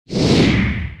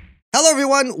Hello,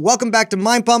 everyone. Welcome back to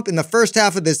Mind Pump. In the first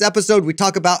half of this episode, we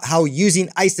talk about how using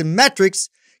isometrics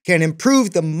can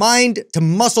improve the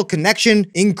mind-to-muscle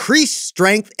connection, increase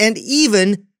strength, and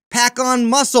even pack on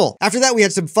muscle. After that, we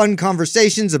had some fun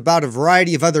conversations about a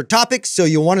variety of other topics, so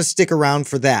you'll want to stick around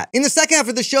for that. In the second half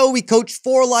of the show, we coached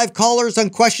 4 live callers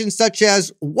on questions such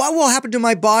as, what will happen to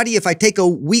my body if I take a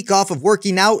week off of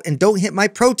working out and don't hit my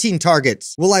protein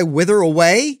targets? Will I wither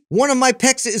away? One of my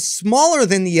pecs is smaller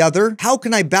than the other. How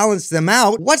can I balance them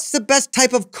out? What's the best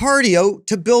type of cardio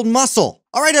to build muscle?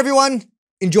 All right, everyone,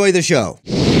 enjoy the show.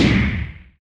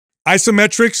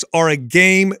 Isometrics are a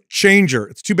game changer.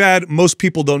 It's too bad most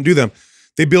people don't do them.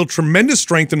 They build tremendous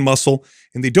strength and muscle,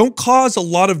 and they don't cause a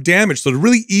lot of damage. So they're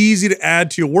really easy to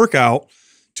add to your workout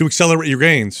to accelerate your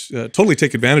gains. Totally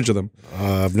take advantage of them.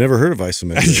 I've never heard of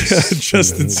isometrics.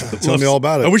 Justin, tell me all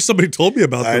about it. I wish somebody told me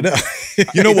about them. I know.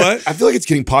 You know what? I feel like it's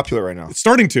getting popular right now. It's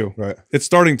starting to. Right. It's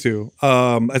starting to.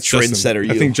 That's Trendsetter,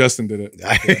 Justin. I think Justin did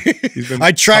it.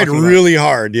 I tried really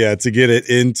hard, to get it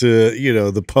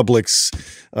into, the public's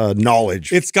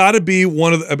knowledge. It's got to be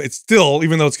one of the, it's still,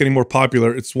 even though it's getting more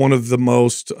popular, it's one of the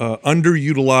most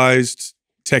underutilized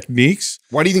techniques.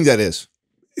 Why do you think that is?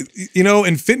 You know,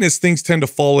 in fitness, things tend to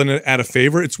fall in out of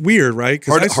favor. It's weird, right?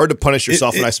 Hard to punish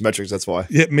yourself in isometrics. That's why.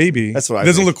 Yeah, maybe. That's why. It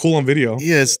doesn't look cool on video.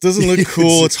 Yeah, it doesn't look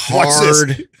cool. It's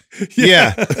hard.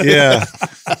 Yeah.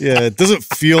 It doesn't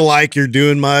feel like you're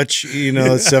doing much,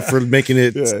 except for making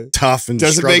it tough and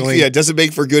struggling. Doesn't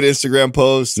make for good Instagram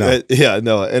posts.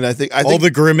 No. And I think all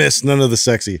the grimace, none of the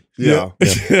sexy. Yeah.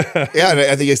 And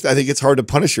I think it's hard to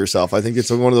punish yourself. I think it's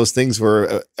one of those things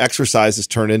where exercise has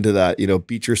turned into that.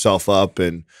 Beat yourself up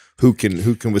and who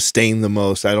can withstand the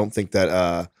most. I don't think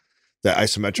that that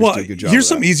isometrics do a good job. Here's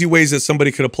some easy ways that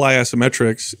somebody could apply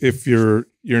isometrics if you're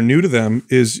new to them.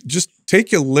 Is just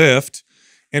take a lift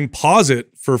and pause it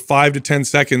for 5 to 10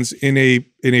 seconds in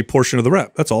a portion of the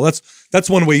rep. That's all. That's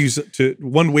one way to use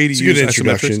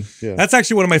isometrics. Yeah. That's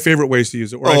actually one of my favorite ways to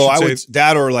use it.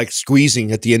 That or like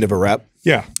squeezing at the end of a rep.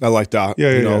 Yeah, I like that.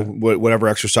 Yeah, whatever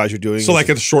exercise you're doing. So like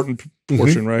at the shortened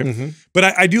portion, right?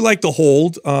 But I do like the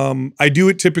hold. I do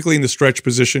it typically in the stretch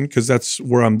position because that's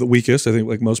where I'm the weakest, I think,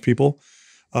 like most people.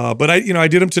 But I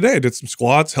did them today. I did some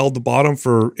squats, held the bottom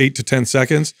for 8 to 10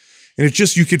 seconds. And it's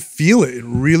just, you could feel it. It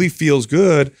really feels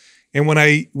good. And when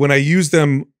I use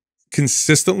them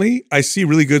consistently, I see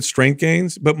really good strength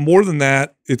gains. But more than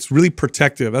that, it's really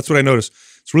protective. That's what I noticed.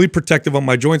 It's really protective on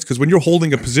my joints because when you're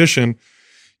holding a position,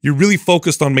 you're really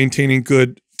focused on maintaining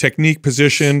good technique,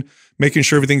 position, making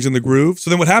sure everything's in the groove. So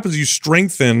then what happens is you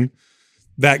strengthen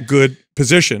that good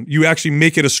position. You actually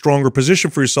make it a stronger position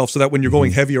for yourself so that when you're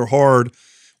going heavy or hard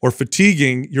or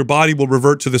fatiguing, your body will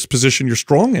revert to this position you're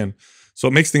strong in. So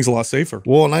it makes things a lot safer.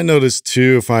 Well, and I noticed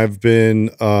too, if I've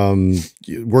been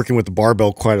working with the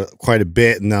barbell quite a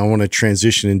bit, and I want to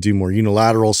transition and do more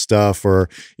unilateral stuff, or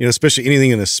especially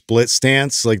anything in a split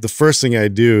stance, like the first thing I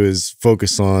do is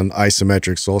focus on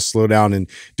isometrics. So I'll slow down and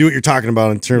do what you're talking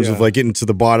about in terms of like getting to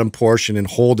the bottom portion and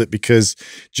hold it, because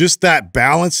just that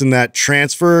balance and that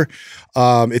transfer,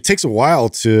 it takes a while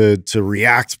to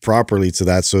react properly to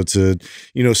that. So to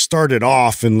start it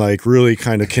off and like really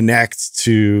kind of connect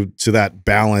to that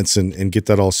balance and get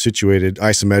that all situated,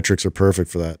 isometrics are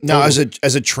perfect for that. Now,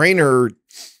 as a trainer,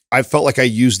 I felt like I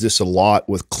used this a lot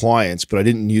with clients, but I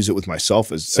didn't use it with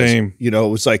myself. It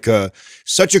was like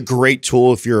such a great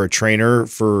tool if you're a trainer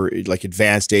for like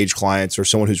advanced age clients or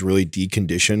someone who's really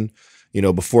deconditioned.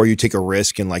 Before you take a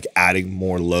risk and like adding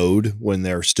more load when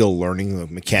they're still learning the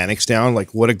mechanics down,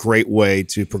 like what a great way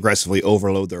to progressively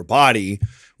overload their body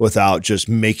without just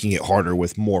making it harder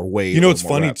with more weight. It's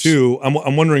funny reps. Too.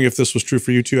 I'm wondering if this was true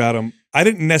for you too, Adam. I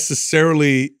didn't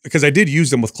necessarily, because I did use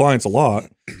them with clients a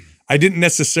lot, I didn't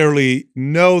necessarily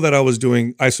know that I was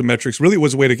doing isometrics. Really, it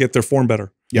was a way to get their form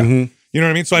better. Yeah. You know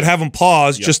what I mean? So I'd have them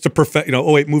pause just to perfect,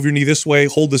 oh wait, move your knee this way,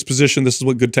 hold this position. This is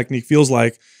what good technique feels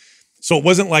like. So it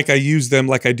wasn't like I used them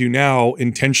like I do now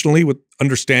intentionally with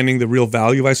understanding the real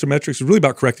value of isometrics. It's really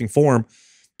about correcting form.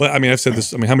 But I mean, I've said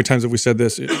this, how many times have we said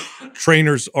this?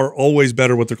 Trainers are always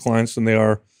better with their clients than they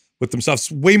are with themselves.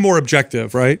 It's way more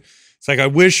objective, right? It's like, I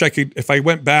wish I could, if I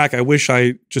went back, I wish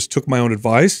I just took my own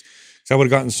advice, because I would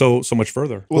have gotten so much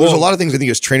further. Well, there's a lot of things I think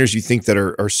as trainers you think that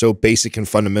are so basic and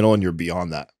fundamental, and you're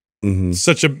beyond that.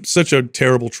 Such a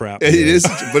terrible trap. It is,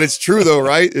 but it's true though,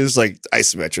 right? It's like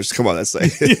isometrics. Come on, that's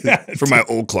like for my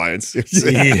old clients.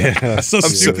 So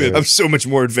stupid. I'm so much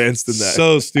more advanced than that.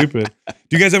 So stupid. Do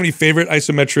you guys have any favorite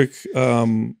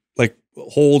isometric like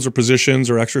holds or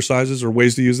positions or exercises or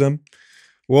ways to use them?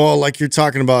 Well, like you're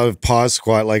talking about a pause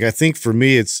squat, like I think for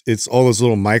me, it's all those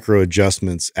little micro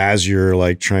adjustments as you're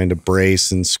like trying to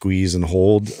brace and squeeze and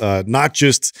hold, not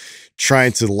just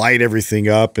trying to light everything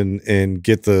up and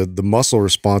get the muscle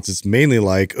response. It's mainly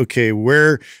like, okay,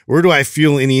 where do I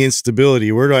feel any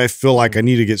instability? Where do I feel like I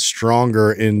need to get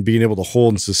stronger in being able to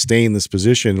hold and sustain this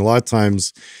position? A lot of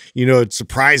times, you know, it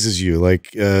surprises you.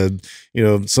 Like, you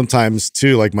know, sometimes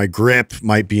too, like my grip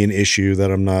might be an issue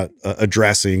that I'm not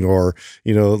addressing, or,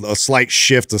 you know, a slight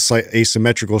shift, a slight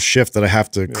asymmetrical shift that I have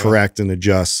to correct and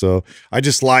adjust. So I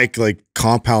just like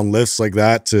compound lifts like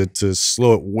that to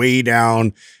slow it way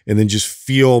down and then just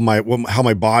feel how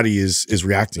my body is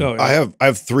reacting. Oh, yeah. I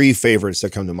have three favorites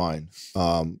that come to mind.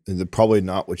 And they're probably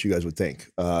not what you guys would think.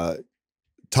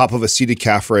 Top of a seated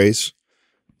calf raise,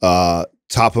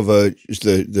 top of a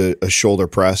shoulder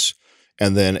press,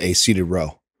 and then a seated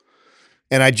row.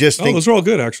 And I just think those are all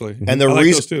good, actually. And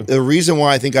the reason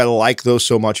why I think I like those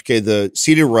so much, okay, the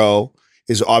seated row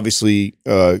is obviously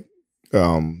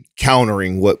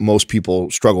countering what most people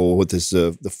struggle with, is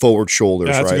the forward shoulders,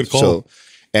 yeah, that's right? A good call. So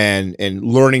and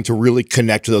learning to really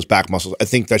connect to those back muscles. I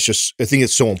think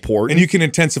it's so important. And you can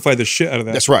intensify the shit out of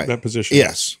that. That's right. That position.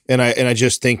 Yes. And I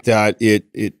just think that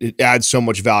it adds so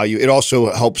much value. It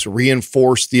also helps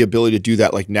reinforce the ability to do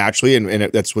that like naturally. And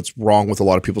that's what's wrong with a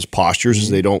lot of people's postures is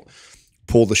they don't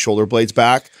pull the shoulder blades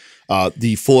back.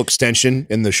 The full extension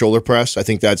in the shoulder press, I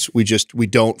think we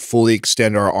don't fully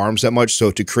extend our arms that much.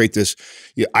 So to create this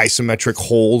isometric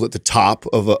hold at the top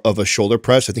of a shoulder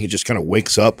press, I think it just kind of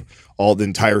wakes up all the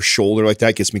entire shoulder like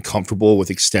that, gets me comfortable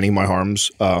with extending my arms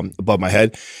above my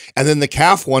head. And then the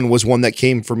calf one was one that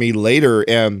came for me later.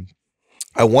 And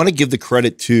I want to give the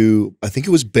credit to, I think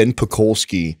it was Ben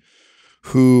Pekulski,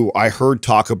 who I heard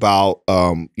talk about,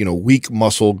 weak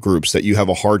muscle groups that you have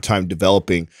a hard time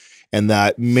developing. And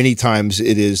that many times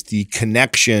it is the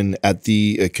connection at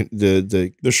the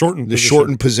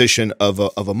shortened position of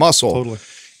a muscle. Totally.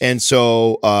 And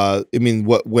so,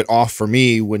 what went off for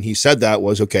me when he said that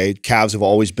was, okay, calves have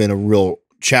always been a real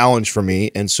challenge for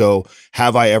me. And so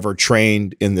have I ever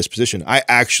trained in this position? I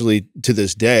actually, to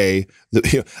this day,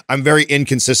 I'm very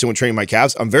inconsistent with training my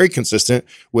calves. I'm very consistent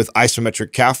with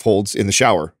isometric calf holds in the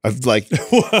shower.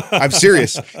 I'm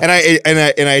serious. And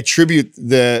I attribute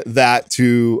that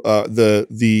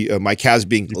to my calves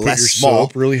being less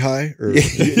small. Really high? Or?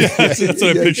 That's what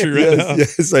I picture right now.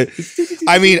 Yes,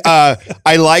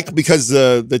 I like, because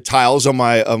the tiles on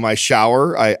my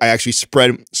shower, I actually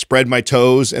spread my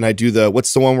toes, and I do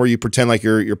what's the one where you pretend like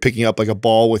you're picking up like a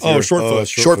ball with your short foot.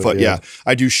 Short foot, yeah.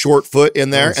 I do short foot in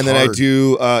there, and then hard. I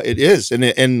do it is, and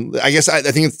I guess I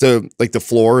think it's the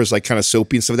floor is like kind of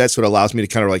soapy and stuff like that, so it allows me to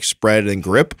kind of like spread and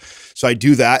grip. So I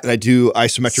do that, and I do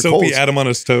isometric holds. Soapy Adam on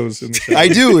his toes. In the shower. I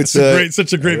do. It's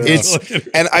such a great.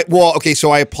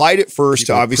 So I applied it first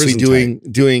to obviously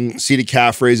doing seated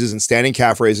calf raises and standing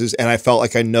calf raises, and I felt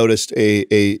like I noticed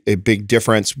a big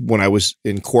difference when I was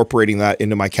incorporating that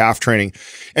into my calf training.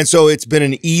 And so it's been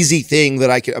an easy thing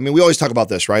that we always talk about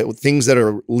this, right? With things that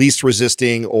are least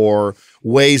resisting, or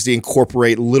ways to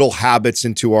incorporate little habits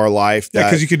into our life. Yeah,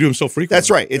 because you can do them so frequently. That's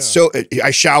right. It's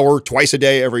I shower twice a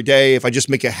day, every day. If I just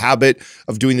make a habit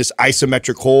of doing this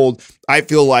isometric hold, I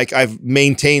feel like I've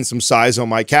maintained some size on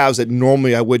my calves that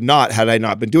normally I would not had I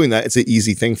not been doing that. It's an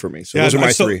easy thing for me. So those are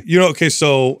my three.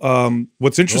 So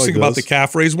what's interesting about the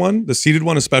calf raise one, the seated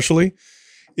one especially,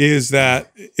 is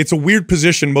that it's a weird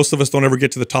position most of us don't ever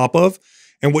get to the top of.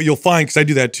 And what you'll find, because I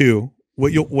do that too,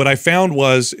 what I found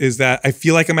is that I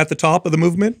feel like I'm at the top of the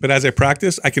movement, but as I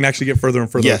practice, I can actually get further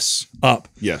and further up.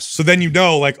 Yes. So then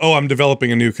I'm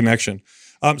developing a new connection.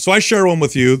 So I share one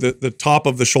with you, the top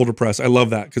of the shoulder press. I love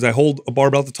that because I hold a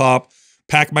barbell at the top,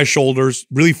 pack my shoulders,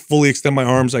 really fully extend my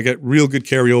arms. I get real good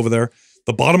carry over there.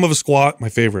 The bottom of a squat, my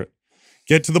favorite.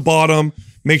 Get to the bottom,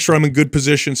 make sure I'm in good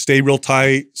position, stay real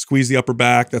tight, squeeze the upper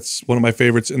back. That's one of my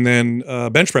favorites. And then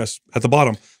bench press at the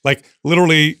bottom. Like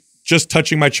literally just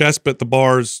touching my chest, but the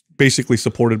bar's basically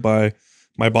supported by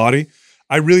my body.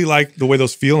 I really like the way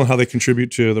those feel and how they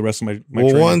contribute to the rest of my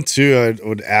training. One, too, I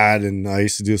would add, and I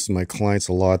used to do this with my clients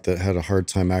a lot that had a hard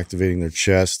time activating their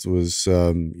chest, was,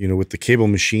 with the cable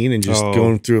machine and just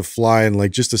going through a fly and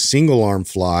like just a single arm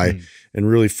fly and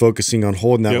really focusing on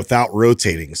holding that without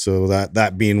rotating. So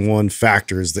that being one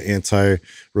factor is the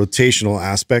anti-rotational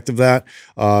aspect of that.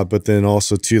 But then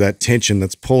also too, that tension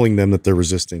that's pulling them that they're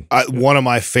resisting. One of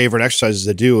my favorite exercises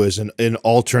to do is an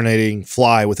alternating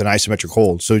fly with an isometric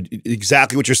hold. So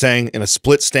exactly what you're saying, in a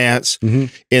split stance, in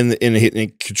a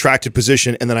contracted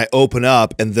position, and then I open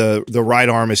up and the right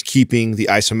arm is keeping the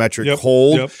isometric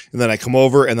hold, and then I come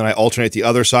over and then I alternate the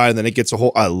other side and then it gets a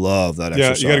hold. I love that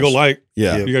exercise. Yeah, you got to go light.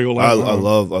 Yeah. You gotta go lap around. I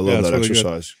love that really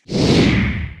exercise.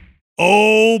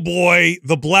 Oh boy,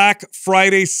 the Black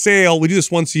Friday sale. We do this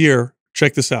once a year.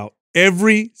 Check this out.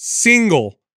 Every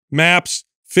single MAPS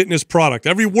fitness product,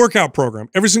 every workout program,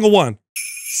 every single one,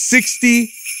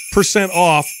 60%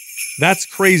 off. That's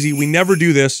crazy. We never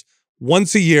do this.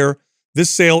 Once a year. This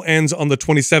sale ends on the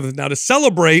 27th. Now to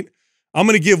celebrate, I'm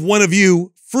going to give one of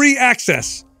you free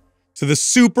access to the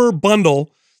Super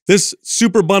Bundle. This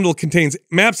Super Bundle contains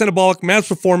MAPS Anabolic, MAPS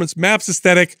Performance, MAPS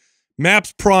Aesthetic,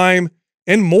 MAPS Prime,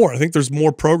 and more. I think there's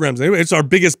more programs. Anyway, it's our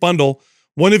biggest bundle.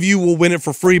 One of you will win it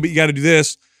for free, but you got to do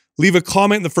this. Leave a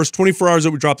comment in the first 24 hours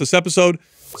that we drop this episode.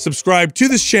 Subscribe to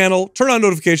this channel. Turn on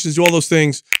notifications. Do all those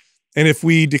things. And if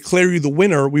we declare you the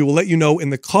winner, we will let you know in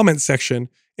the comment section.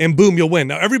 And boom, you'll win.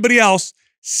 Now, everybody else,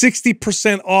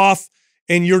 60% off,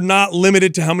 and you're not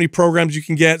limited to how many programs you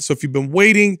can get. So if you've been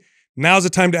waiting, now's the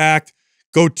time to act.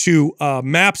 Go to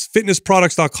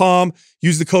mapsfitnessproducts.com.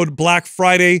 Use the code Black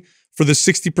Friday for the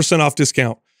 60% off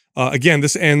discount. Again,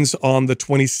 this ends on the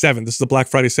 27th. This is the Black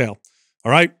Friday sale.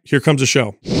 All right, here comes the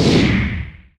show.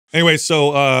 Anyway,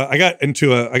 so I got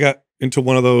into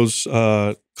one of those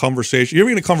conversations. You ever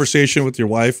in a conversation with your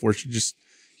wife where you're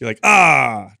like,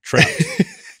 Trey,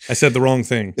 I said the wrong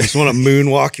thing. You just want to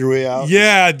moonwalk your way out?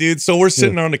 Yeah, dude. So we're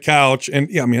sitting on the couch, and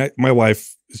yeah, I mean, my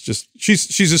wife is just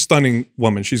she's a stunning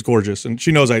woman. She's gorgeous, and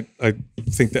she knows I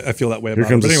think that I feel that way about her.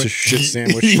 Here comes But anyway, a shit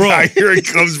sandwich. Bro, here it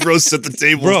comes, bro. Set the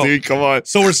table, dude. Come on.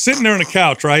 So we're sitting there on the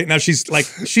couch, right? Now she's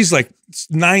like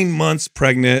 9 months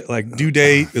pregnant, like due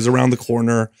date is around the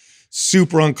corner.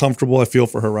 Super uncomfortable, I feel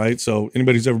for her, right? So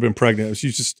anybody who's ever been pregnant,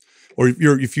 she's just, or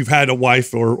if you've had a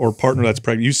wife or partner that's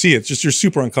pregnant, you see it. It's just you're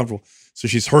super uncomfortable. So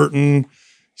she's hurting.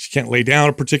 She can't lay down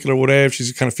a particular way.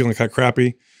 She's kind of feeling kind of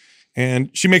crappy. And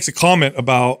she makes a comment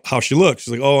about how she looks.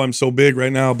 She's like, "Oh, I'm so big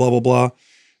right now, blah, blah, blah."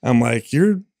 I'm like,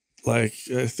 "You're like,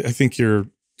 I think you're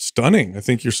stunning. I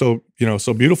think you're so,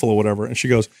 so beautiful or whatever." And she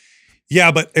goes, "Yeah,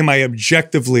 but am I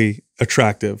objectively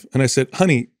attractive?" And I said,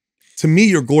 "Honey, to me,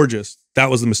 you're gorgeous. That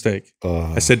was the mistake."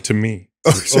 I said, "To me."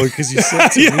 Oh, because you said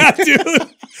to me. Yeah, dude.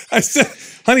 I said,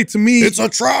 "Honey, to me, It's a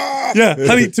trap. yeah,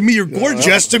 honey, to me, you're gorgeous."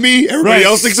 Just to me. Everybody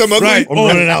else thinks I'm ugly. Right. I'm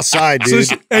running outside, dude.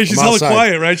 So she's I'm hella outside.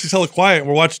 quiet, right? She's hella quiet. And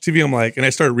we're watching TV. I'm like, and I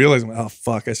started realizing, oh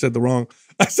fuck, I said the wrong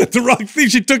thing.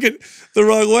 She took it the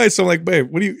wrong way. So I'm like,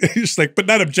 "Babe, what do you?" She's like, "But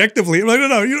not objectively." I'm like,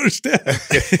 "No, you don't understand."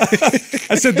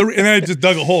 I said, and then I just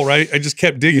dug a hole, right? I just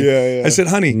kept digging. Yeah. I said,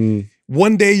 "Honey,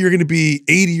 one day you're going to be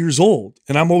 80 years old,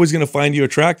 and I'm always going to find you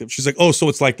attractive." She's like, "Oh, so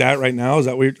it's like that right now? Is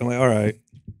that weird?" I'm like, "All right.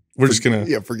 We're just gonna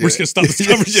stop this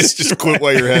conversation. just quit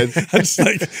while you're ahead. I'm just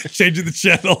like changing the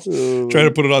channel, trying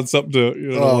to put it on something to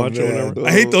to watch or whatever.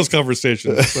 I hate those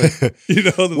conversations. It's like,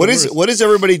 What is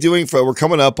everybody doing for? We're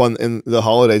coming up in the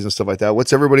holidays and stuff like that.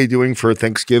 What's everybody doing for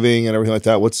Thanksgiving and everything like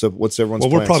that? What's everyone's? Well,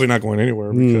 we're plans? probably not going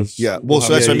anywhere because Well,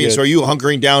 so that's what I mean. So are you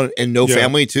hunkering down and no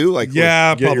family too? Like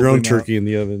yeah, Get your own not. turkey in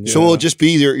the oven. So will it just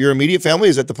be your immediate family?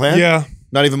 Is that the plan? Yeah.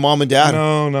 Not even mom and dad.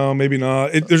 No, maybe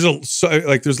not. There's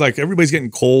everybody's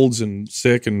getting colds and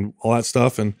sick and all that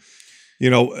stuff, and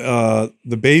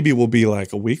the baby will be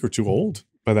like a week or two old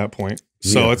by that point.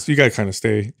 So you got to kind of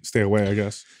stay away, I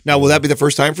guess. Now, will that be the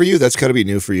first time for you? That's got to be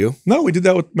new for you. No, we did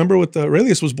that with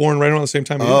Aurelius was born right around the same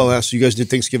time. So you guys did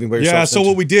Thanksgiving by yourself? Yeah. So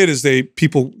what we did is I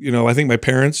think my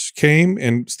parents came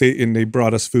and they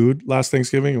brought us food last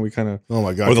Thanksgiving, and we kind of oh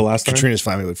my god, or the last time Katrina's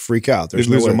family would freak out. They'd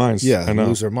lose their minds. Yeah, I know.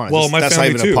 lose their minds. Well, that's not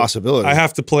even a possibility. I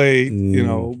have to play,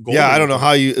 gold. Yeah, I don't know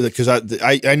how you because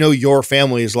I know your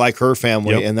family is like her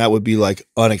family, and that would be like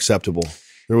unacceptable.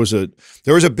 There was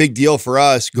a big deal for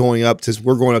us going up to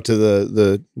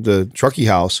the Truckee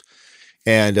house,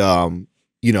 and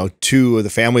two of the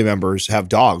family members have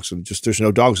dogs, and just there's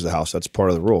no dogs at the house. That's part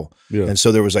of the rule. Yeah. And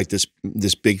so there was like this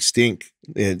big stink.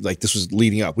 Like this was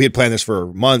leading up. We had planned this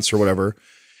for months or whatever.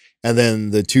 And then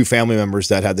the two family members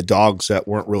that had the dogs that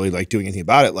weren't really like doing anything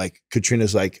about it, like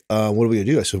Katrina's like, what are we gonna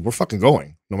do? I said, we're fucking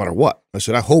going no matter what. I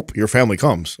said, I hope your family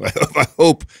comes. I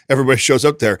hope everybody shows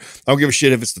up there. I don't give a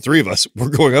shit if it's the three of us. We're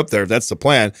going up there if that's the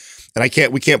plan. And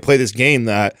we can't play this game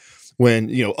that when,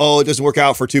 it doesn't work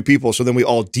out for two people. So then we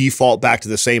all default back to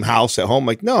the same house at home.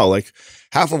 Like, no, like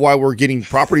half of why we're getting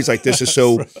properties like this is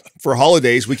so for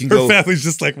holidays we can go. Her family's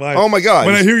just like mine. Oh my God.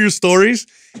 When I hear your stories,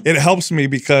 it helps me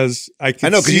because I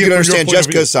know because you can understand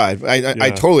Jessica's side. I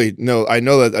totally know. I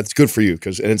know that that's good for you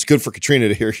and it's good for Katrina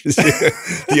to hear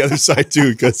the other side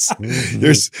too because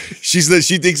she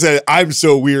thinks that I'm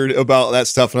so weird about that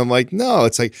stuff and I'm like no,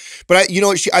 it's like but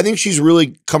I think she's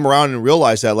really come around and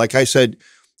realized that like I said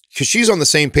because she's on the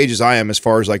same page as I am as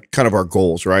far as like kind of our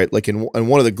goals, right? Like and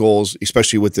one of the goals,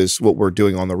 especially with this what we're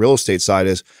doing on the real estate side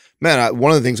is man,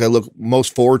 one of the things I look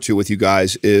most forward to with you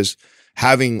guys is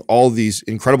having all these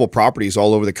incredible properties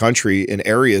all over the country in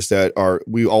areas that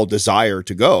we all desire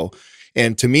to go.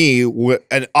 And to me,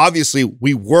 and obviously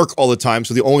we work all the time.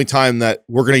 So the only time that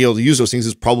we're going to be able to use those things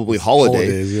is probably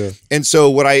holidays. Yeah. And so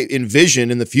what I envision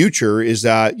in the future is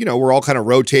that, you know, we're all kind of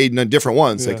rotating on different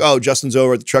ones. Yeah. Like, oh, Justin's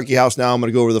over at the Truckee house. Now I'm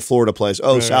going to go over to the Florida place.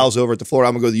 Oh, Sal's over at the Florida.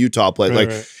 I'm going to go to the Utah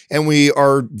place. And we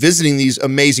are visiting these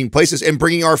amazing places and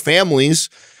bringing our families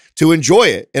to enjoy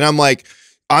it. And I'm like,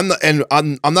 I'm not going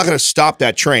to stop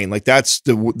that train. Like that's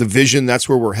the vision. That's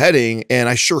where we're heading. And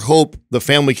I sure hope the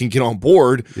family can get on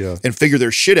board and figure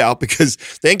their shit out, because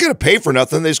they ain't going to pay for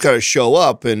nothing. They just got to show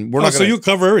up, and we're not. So you'll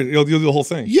cover everything. You'll do the whole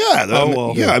thing. Yeah.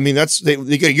 I mean, that's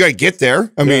you got to get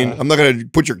there. I mean, I'm not going to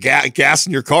put your gas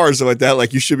in your car or something like that.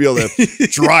 Like you should be able to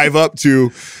drive up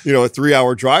to, you know, a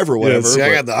 3-hour drive or whatever. See,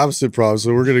 I got the opposite problem.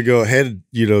 So we're going to go ahead,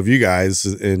 you know, of you guys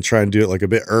and try and do it like a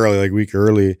bit early, like a week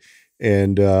early.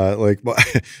 And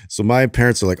so my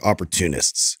parents are like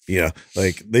opportunists, you know,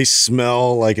 like they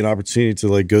smell like an opportunity to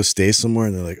like go stay somewhere,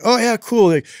 and they're like, oh yeah, cool.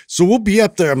 Like, so we'll be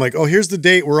up there. I'm like, oh, here's the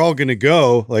date we're all going to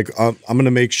go. Like, I'm going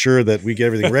to make sure that we get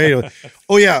everything ready. Like,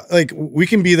 oh yeah, like we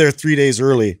can be there 3 days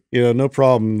early, you know, no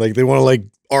problem. Like they want to like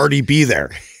already be there.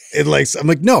 And like, I'm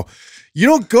like, no, you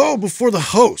don't go before the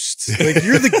host. Like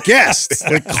you're the guest.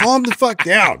 Like calm the fuck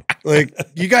down. Like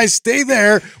you guys stay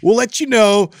there. We'll let you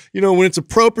know when it's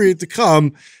appropriate to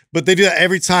come. But they do that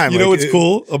every time. You know what's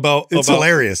cool about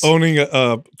hilarious owning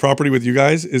a property with you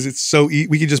guys is it's so we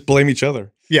can just blame each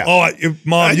other. Yeah. Oh,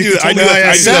 Mom, I do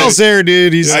that. Sal's there,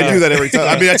 dude. I do that every time.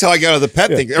 I mean, that's how I got out of the pet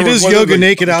thing. He does yoga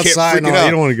naked outside. And all.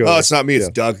 You don't want to go. Oh, it's not me. It's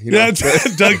Doug. You know?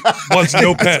 Doug wants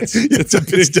no pets. It's a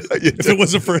big. If it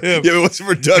wasn't for him, if it wasn't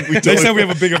for Doug, next time we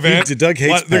have a big event, Doug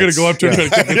hates they're gonna go up to him.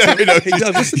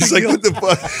 He's like, what the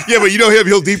fuck? Yeah, but you know him.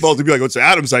 He'll default to be like, "What's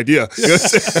Adam's idea?"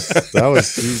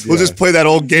 We'll just play that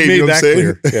old game. You know what I'm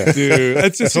saying? Dude,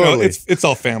 it's just it's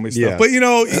all family stuff. But you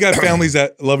know, you got families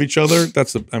that love each other.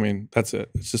 That's it.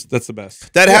 That's the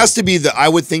best. That has to be I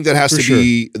would think that has to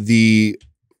be the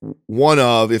one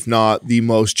of, if not the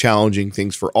most challenging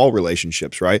things for all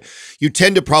relationships, right? You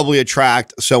tend to probably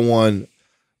attract someone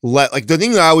like the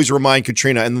thing that I always remind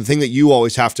Katrina, and the thing that you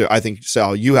always have to, I think,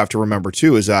 Sal, you have to remember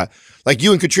too, is that like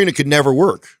you and Katrina could never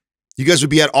work. You guys would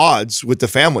be at odds with the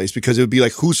families, because it would be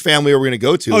like, whose family are we going to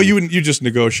go to? Oh, you just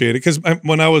negotiate it. Because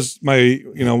when I was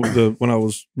when I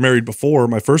was married before,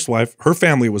 my first wife, her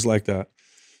family was like that.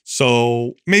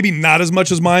 So maybe not as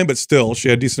much as mine, but still, she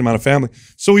had a decent amount of family.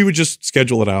 So we would just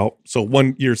schedule it out. So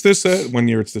 1 year it's this way, 1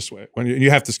 year it's this way. You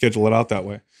have to schedule it out that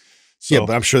way. So, yeah,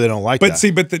 but I'm sure they don't like that.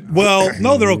 See,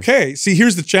 no, they're okay. See,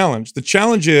 here's the challenge. The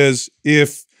challenge is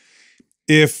if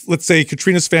let's say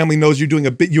Katrina's family knows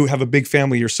you have a big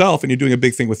family yourself, and you're doing a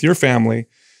big thing with your family,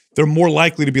 they're more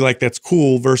likely to be like, that's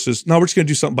cool, versus, no, we're just going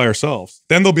to do something by ourselves.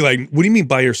 Then they'll be like, what do you mean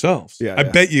by yourselves? Yeah, I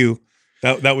bet you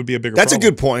that would be a bigger That's problem.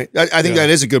 a good point. I think that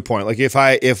is a good point. Like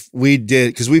if we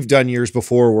did, because we've done years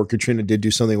before where Katrina did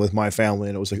do something with my family,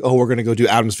 and it was like, oh, we're going to go do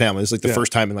Adam's family. It's like the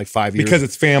first time in like 5 years. Because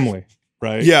it's family.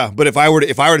 Right. Yeah, but if I were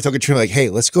to tell Katrina, like, hey,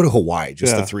 let's go to Hawaii,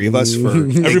 just the three of us.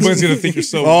 Everybody's gonna think you're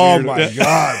so weird. Oh my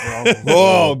God, bro!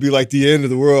 Oh, it'd be like the end of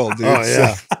the world, dude. Oh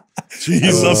yeah.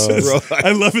 Jesus, bro.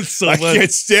 I love it so much. I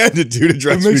can't stand it, dude.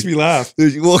 It makes me laugh.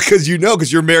 Well, because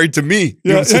you're married to me.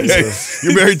 You know what I'm saying?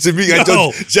 You're married to me. I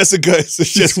told Jessica,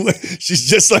 she's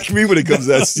just like me when it comes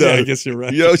to that stuff. Yeah, I guess you're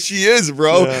right. You know, she is,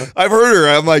 bro. Yeah. I've heard her.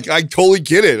 I'm like, I totally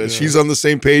get it. And she's on the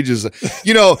same page as,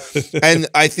 and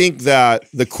I think that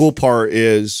the cool part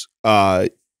is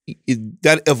that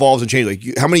evolves and changes.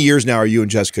 Like, how many years now are you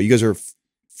and Jessica? You guys are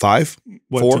 5?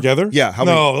 What, 4? together? Yeah. How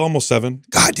many? No, almost 7.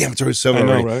 God damn, it's already 7 I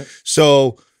already. know, right?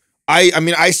 So I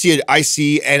mean, I see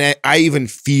it, and I even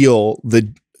feel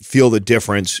the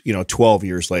difference, 12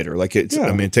 years later. Like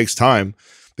I mean, it takes time,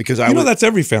 because that's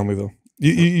every family though.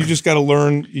 You just got to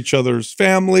learn each other's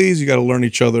families. You got to learn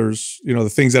each other's, the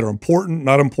things that are important,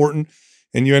 not important.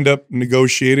 And you end up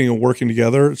negotiating and working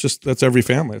together. That's every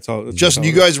family. Justin,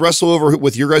 you guys wrestle over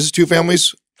with your guys' 2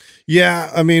 families? Yeah,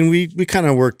 I mean, we kind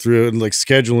of worked through it, and like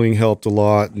scheduling helped a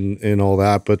lot and all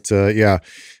that. But yeah,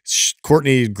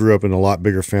 Courtney grew up in a lot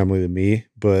bigger family than me,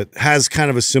 but has kind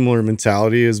of a similar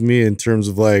mentality as me in terms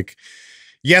of like,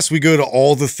 yes, we go to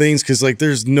all the things, because like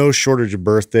there's no shortage of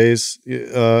birthdays,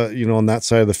 on that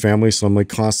side of the family. So I'm like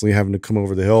constantly having to come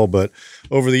over the hill. But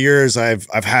over the years, I've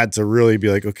had to really be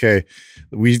like, okay,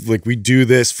 we do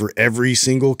this for every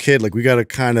single kid. Like we got to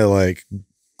kind of like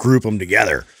group them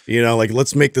together, like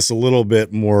let's make this a little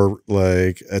bit more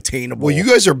like attainable. Well, you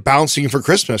guys are bouncing for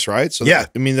Christmas, right? So yeah,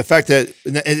 I mean, the fact that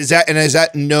is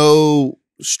that no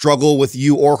struggle with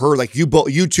you or her? Like you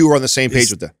two are on the same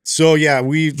page with that. So yeah,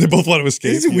 they both want to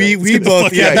escape. We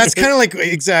both, yeah, that's kind of like,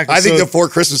 exactly. I think the 4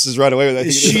 Christmases right away with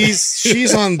that.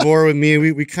 She's on board with me.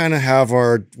 We kind of have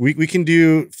we can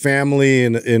do family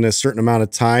in a certain amount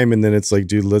of time, and then it's like,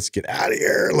 dude, let's get out of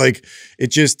here. Like it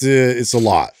just it's a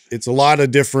lot. It's a lot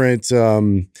of different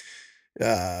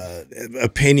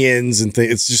opinions and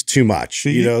things. It's just too much,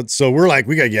 you know. So we're like,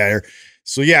 we gotta get out of here.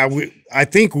 So yeah, I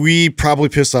think we probably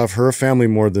piss off her family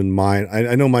more than mine.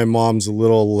 I know my mom's a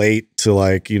little late to,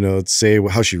 like, you know, say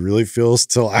how she really feels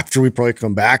till after we probably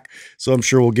come back. So I'm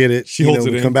sure we'll get it. She holds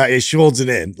it in. Come back. Yeah, she holds it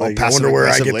in. Like, I wonder where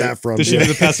I get that from. Does she do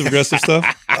the passive aggressive stuff?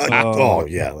 Oh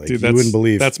yeah, like, dude, you wouldn't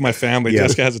believe. That's my family. Yeah.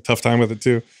 Jessica has a tough time with it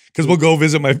too. Because we'll go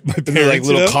visit my parents. Like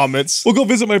little comments. We'll go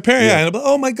visit my parents. Yeah. And I'm like,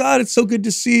 oh my God, it's so good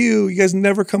to see you. You guys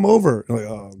never come over. Like,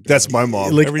 oh, that's my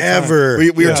mom. Like ever.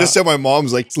 We were just at my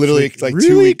mom's like literally like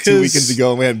really? 2 weekends ago.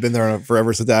 And we hadn't been there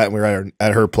forever since that. And we were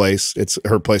at her place. It's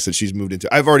her place that she's moved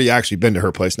into. I've already actually been to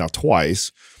her place now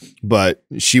twice. But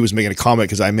she was making a comment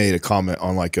because I made a comment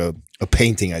on like a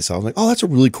painting I saw. I'm like, oh, that's a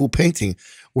really cool painting.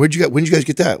 When did you guys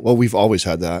get that? Well, we've always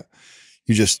had that.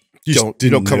 You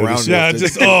don't come around. Yeah,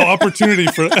 just opportunity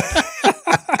for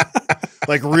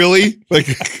like, really? Like,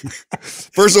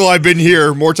 first of all, I've been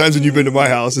here more times than you've been to my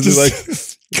house. And like,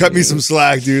 cut me some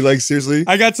slack, dude. Like, seriously.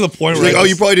 I got to the point where like, oh,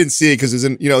 you probably didn't see it because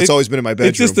it's always been in my bedroom.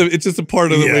 It's just a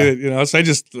part of the way that, you know. So I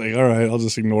just like, all right, I'll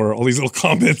just ignore all these little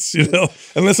comments, you know,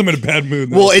 unless I'm in a bad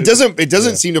mood. Well, it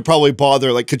doesn't seem to probably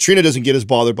bother. Like Katrina doesn't get as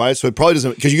bothered by it, so it probably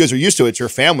doesn't, because you guys are used to it. It's your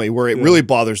family, where it really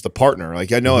bothers the partner.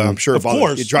 Like, I know, I'm sure. Of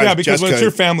course, it drives because Jessica. When it's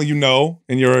your family, you know,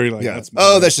 and you're already like,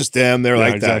 that's just them. They're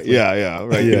like exactly. that. Yeah,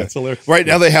 right. Yeah, it's hilarious. Right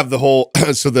now they have the whole.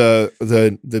 So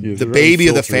the baby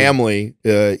of the family,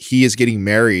 he is getting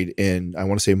married in, I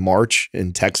want to say, March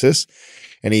in Texas,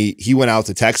 and he went out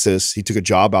to Texas. He took a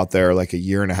job out there like a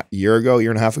year and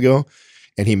a half ago,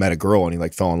 and he met a girl and he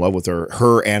like fell in love with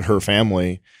her and her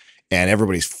family, and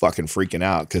everybody's fucking freaking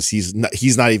out because he's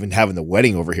not even having the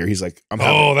wedding over here. He's like,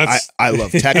 I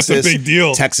love Texas. That's a big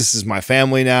deal. Texas is my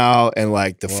family now, and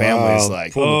like the family's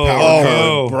like,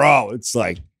 bro, it's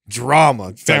like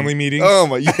drama. Family meeting. Oh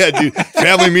my, yeah, dude.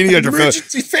 Family meeting after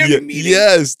emergency family meeting.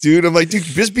 Yes, dude. I'm like, dude,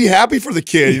 just be happy for the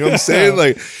kid. You know what I'm saying?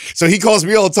 Like, so he calls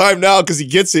me all the time now because he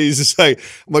gets it. He's just like,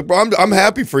 I'm like, bro, I'm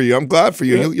happy for you. I'm glad for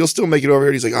you. Yeah. You'll still make it over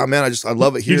here. He's like, oh man, I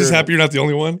love it here. You're just happy you're not the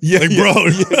only one. Yeah, like, bro,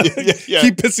 yeah.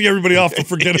 keep pissing everybody off. Don't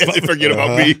forget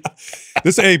about me.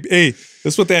 This, hey, this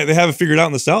is what they have it figured out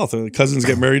in the South. Cousins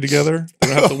get married together. They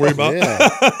don't have to worry about.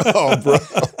 Oh, bro.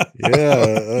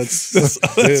 Yeah, that's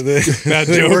bad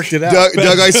they joke. Worked it out.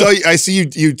 Doug, I see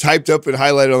you typed up and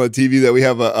highlighted on the TV that we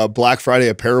have a Black Friday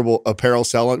apparel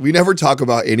sell-on. We never talk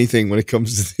about anything when it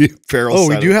comes to the apparel. Oh,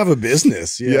 we do have a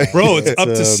business. Yeah, bro, it's up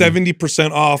to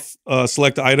 70% off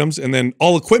select items, and then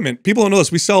all equipment. People don't know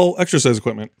this. We sell exercise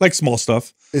equipment, like small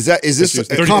stuff. Is this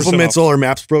compliments all our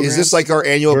maps program? Is this like our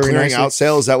annual clearing out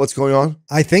sale? Is that what's going on?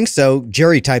 I think so.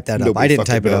 Jerry typed that up. I didn't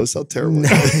type it up. How terrible.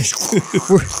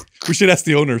 We should ask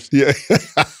the owners. Yeah.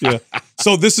 Yeah.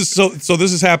 So this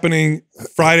is happening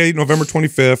Friday, November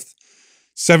 25th.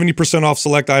 70% off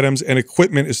select items, and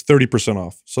equipment is 30%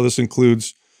 off. So this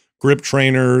includes grip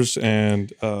trainers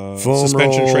and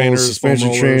suspension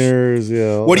trainers.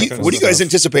 Yeah. What do you guys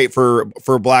anticipate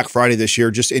for Black Friday this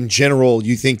year? Just in general,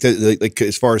 you think that like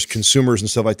as far as consumers and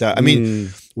stuff like that? I mean,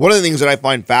 one of the things that I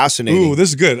find fascinating. Ooh, this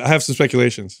is good. I have some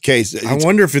speculations. Okay, I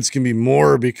wonder if it's gonna be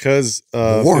more because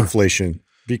of inflation,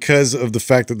 because of the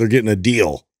fact that they're getting a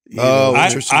deal.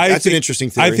 Interesting. That's an interesting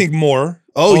theory. I think more.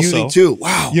 Oh, you think too?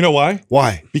 Wow. You know why?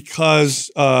 Why?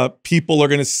 Because people are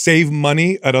going to save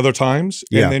money at other times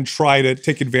and then try to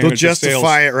take advantage They'll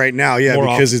justify of it right now,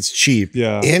 because it's cheap.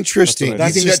 Yeah. Interesting.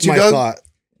 That's just my thought.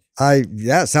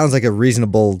 Yeah, it sounds like a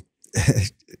reasonable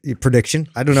prediction.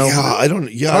 I don't know.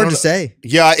 Yeah, hard to say.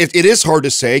 Yeah, it is hard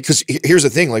to say, because here's the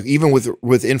thing: like, even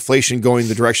with inflation going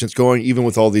the direction it's going, even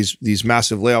with all these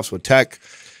massive layoffs with tech,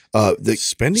 the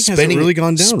spending hasn't really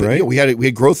gone down, right? We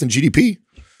had growth in GDP.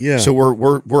 Yeah, so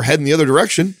we're heading the other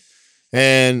direction,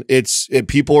 and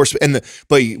people are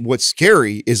but what's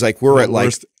scary is like we're at like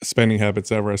worst spending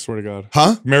habits ever. I swear to God,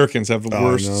 huh? Americans have the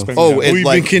worst. Spending habits.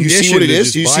 Like you see what it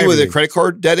is? Do you see what the credit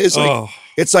card debt is? Like,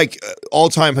 it's like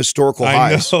all-time historical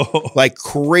highs, like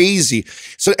crazy.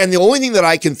 So, and the only thing that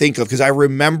I can think of, because I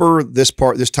remember this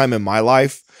time in my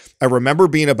life. I remember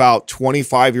being about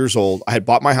 25 years old. I had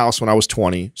bought my house when I was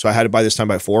 20. So I had to buy this time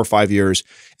by 4 or 5 years.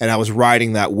 And I was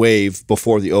riding that wave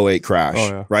before the 08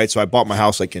 crash, right? So I bought my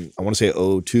house like in, I want to say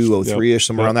 02, 03-ish,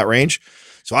 somewhere around that range.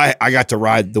 So I got to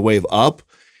ride the wave up.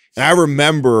 And I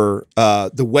remember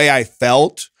the way I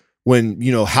felt when,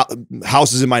 you know,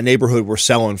 houses in my neighborhood were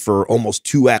selling for almost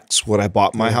 2x what I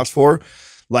bought my house for.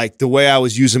 Like the way I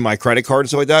was using my credit card and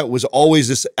stuff like that was always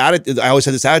this attitude. I always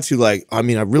had this attitude like, I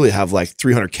mean, I really have like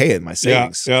 300K in my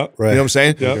savings. Yeah, Right. You know what I'm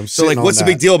saying? Yeah. So like, what's the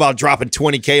big deal about dropping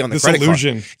 20K on the credit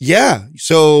illusion. card? Yeah.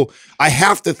 So I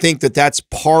have to think that that's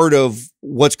part of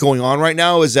what's going on right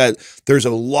now, is that there's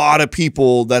a lot of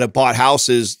people that have bought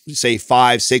houses, say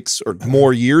 5, 6 or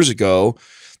more years ago,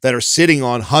 that are sitting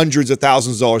on hundreds of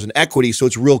thousands of dollars in equity. So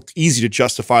it's real easy to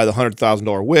justify the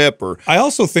 $100,000 whip. Or I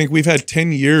also think we've had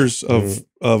 10 years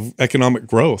of economic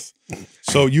growth.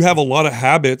 So you have a lot of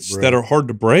habits that are hard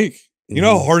to break. You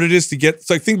know how hard it is to get. It's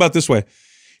like, think about it this way.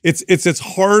 It's as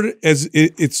hard as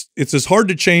it's as hard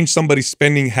to change somebody's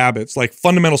spending habits, like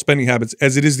fundamental spending habits,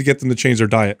 as it is to get them to change their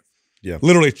diet. Yeah.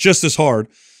 Literally, it's just as hard.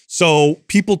 So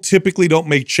people typically don't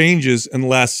make changes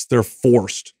unless they're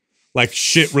forced. Like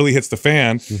shit really hits the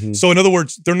fan. So in other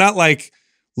words, they're not like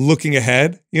looking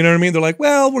ahead. You know what I mean? They're like,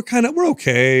 well, we're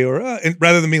okay. Or and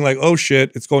rather than being like, oh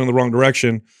shit, it's going in the wrong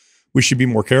direction, we should be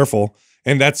more careful.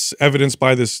 And that's evidenced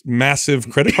by this massive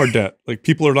credit card debt. Like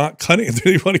people are not cutting.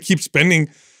 They want to keep spending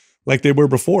like they were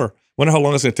before. Wonder how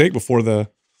long it's going to take before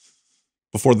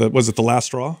was it the last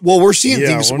straw? well, we're seeing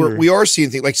things. We are seeing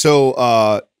things like,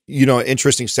 so, you know,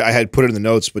 interesting. I had put it in the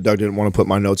notes, but Doug didn't want to put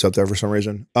my notes up there for some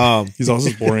reason. He's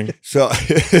also boring. So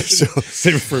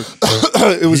Save it for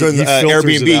it was on filters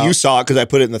Airbnb. it out. You saw it because I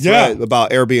put it in the thread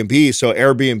about Airbnb. So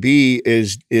Airbnb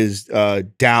is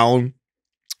down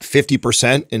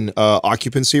 50% in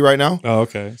occupancy right now. Oh,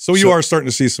 okay. So you are starting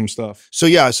to see some stuff. So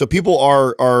yeah, so people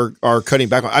are cutting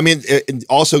back on. I mean, it's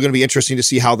also going to be interesting to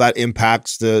see how that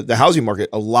impacts the housing market.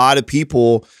 A lot of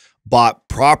people bought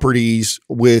properties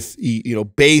with, you know,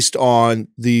 based on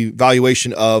the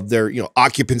valuation of their, you know,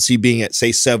 occupancy being at say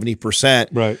 70%.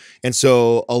 Right. And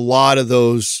so a lot of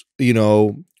those, you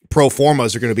know, pro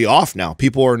formas are going to be off now.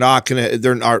 People are not going to,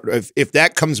 they're not, if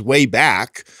that comes way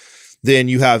back, then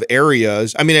you have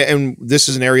areas. I mean, and this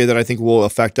is an area that I think will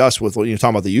affect us with, you know,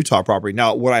 talking about the Utah property.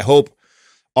 Now, what I hope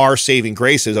our saving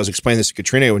grace is, I was explaining this to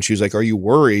Katrina when she was like, are you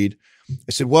worried?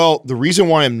 I said, well, the reason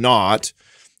why I'm not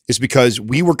is because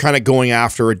we were kind of going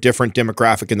after a different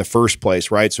demographic in the first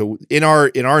place, right? So in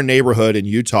our neighborhood in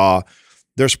Utah,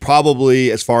 there's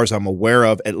probably, as far as I'm aware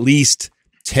of, at least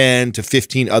 10 to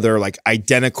 15 other like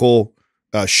identical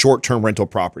short-term rental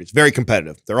properties. Very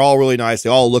competitive. They're all really nice. They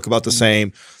all look about the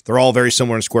same. They're all very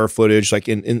similar in square footage, like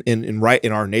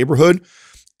in our neighborhood,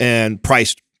 and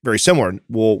priced very similar.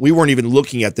 Well, we weren't even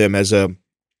looking at them as a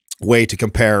way to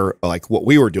compare like what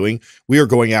we were doing. We are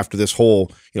going after this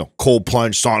whole, you know, cold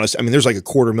plunge saunas. I mean, there's like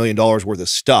 $250,000 worth of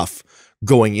stuff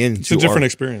going into It's a different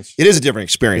experience. It is a different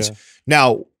experience.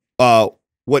 Yeah. Now,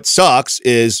 what sucks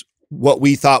is what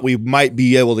we thought we might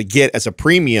be able to get as a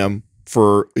premium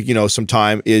for, you know, some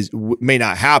time may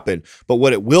not happen. But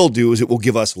what it will do is it will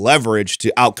give us leverage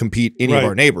to outcompete any of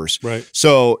our neighbors. Right.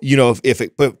 So, you know, if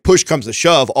push comes to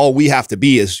shove, all we have to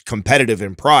be is competitive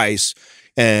in price.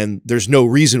 And there's no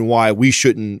reason why we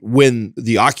shouldn't win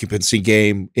the occupancy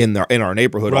game in our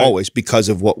neighborhood always, because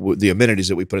of what the amenities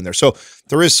that we put in there. So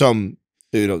there is some,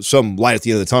 you know, some light at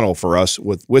the end of the tunnel for us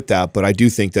with that. But I do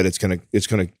think that it's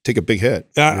gonna take a big hit.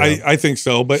 I think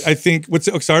so. But I think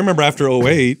so I remember after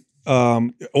 08,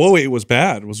 08 was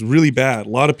bad. It was really bad. A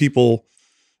lot of people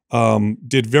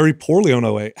did very poorly on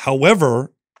 08.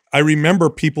 However, I remember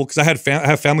people, because I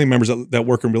have family members that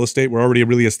work in real estate, were already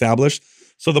really established.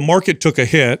 So the market took a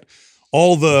hit.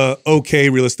 All the okay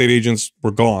real estate agents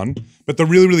were gone, but the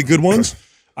really, really good ones,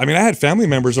 I mean, I had family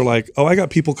members are like, oh, I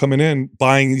got people coming in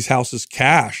buying these houses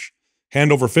cash,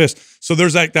 hand over fist. So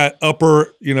there's like that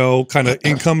upper, you know, kind of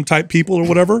income type people or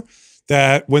whatever,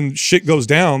 that when shit goes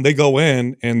down, they go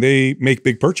in and they make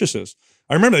big purchases.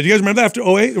 I remember that. Do you guys remember that after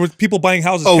 08? There were people buying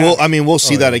houses cash. Well, I mean, we'll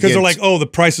see that again. Because they're like, oh, the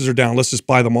prices are down. Let's just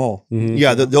buy them all.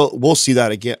 Yeah, we'll see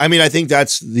that again. I mean, I think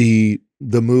that's the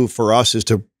move for us, is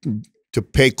to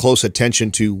pay close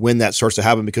attention to when that starts to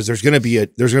happen, because there's going to be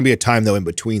a time though in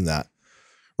between that,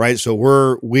 right? So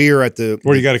we're at the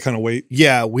where you got to kind of wait.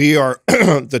 Yeah, we are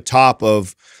the top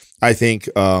of, I think,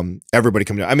 everybody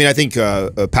coming down. I mean, I think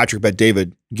Patrick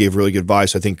Bet-David gave really good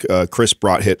advice. I think Chris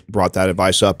brought that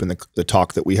advice up in the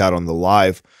talk that we had on the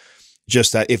live.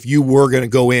 Just that if you were going to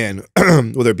go in,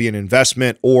 whether it be an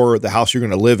investment or the house you're going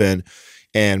to live in,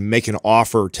 and make an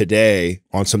offer today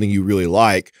on something you really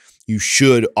like, you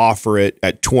should offer it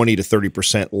at 20 to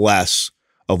 30% less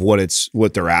of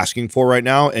what they're asking for right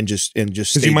now, and just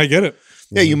because you might get it.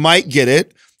 Yeah, you might get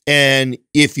it. And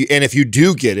if you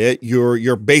do get it,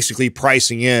 you're basically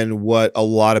pricing in what a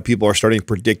lot of people are starting to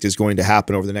predict is going to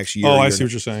happen over the next year. Oh, I see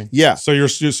what you're saying. Yeah. So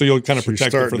you'll kind of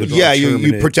protect it for the drop. Yeah,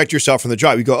 you protect yourself from the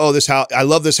drop. You go, oh, this house, I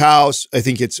love this house. I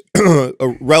think it's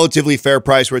a relatively fair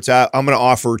price where it's at. I'm going to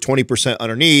offer 20%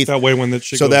 underneath. That way, when that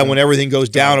shit goes that down, when everything goes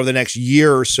down over the next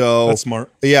year or so, that's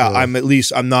smart. Yeah,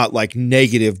 I'm not like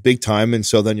negative big time, and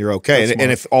so then you're okay.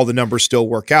 And if all the numbers still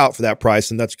work out for that price,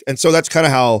 and so that's kind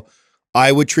of how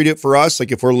I would treat it for us.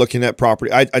 Like if we're looking at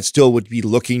property, I still would be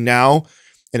looking now.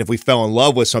 And if we fell in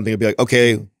love with something, it'd be like,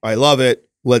 okay, I love it.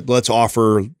 Let's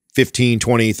offer 15,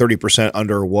 20, 30%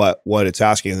 under what it's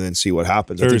asking and then see what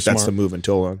happens. I think that's the move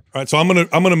until then. All right. So I'm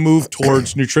gonna move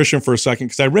towards nutrition for a second,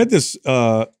 because I read this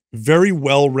very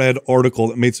well-read article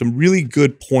that made some really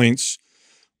good points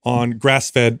on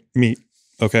grass-fed meat.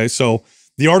 Okay. So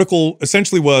the article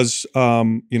essentially was,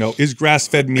 is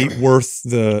grass-fed meat worth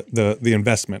the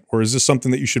investment, or is this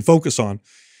something that you should focus on?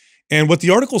 And what the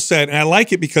article said, and I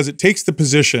like it because it takes the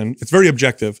position, it's very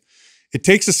objective. It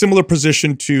takes a similar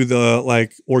position to the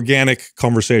like organic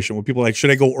conversation where people are like,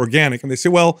 should I go organic? And they say,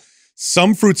 well,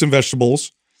 some fruits and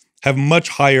vegetables have much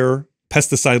higher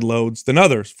pesticide loads than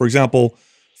others. For example,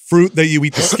 fruit that you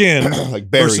eat the skin like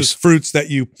berries versus fruits that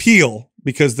you peel,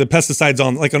 because the pesticides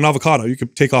on, like an avocado, you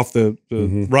could take off the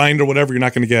rind or whatever, you're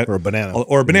not going to get. Or a banana.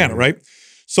 Or a banana, right?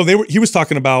 So he was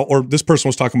talking about, or this person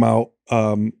was talking about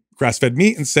grass-fed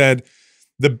meat, and said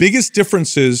the biggest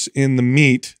differences in the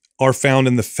meat are found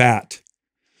in the fat.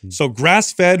 So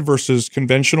grass-fed versus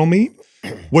conventional meat,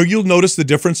 where you'll notice the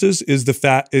differences is the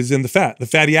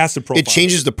fatty acid profile. It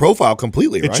changes the profile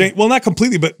completely, right? Well, not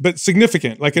completely, but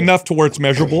significant, like enough to where it's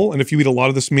measurable. And if you eat a lot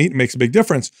of this meat, it makes a big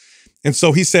difference. And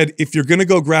so he said, if you're going to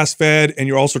go grass-fed and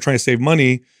you're also trying to save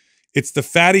money, it's the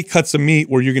fatty cuts of meat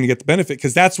where you're going to get the benefit,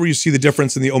 because that's where you see the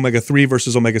difference in the omega-3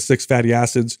 versus omega-6 fatty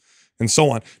acids and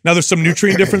so on. Now, there's some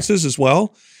nutrient differences as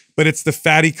well, but it's the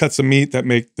fatty cuts of meat that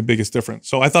make the biggest difference.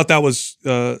 So I thought that was,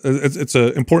 it's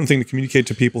an important thing to communicate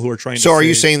to people who are trying to So are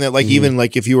you saying that, like, even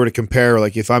like if you were to compare,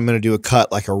 like if I'm going to do a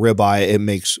cut like a ribeye, it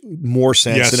makes more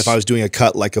sense than if I was doing a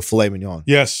cut like a filet mignon?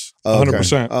 Yes,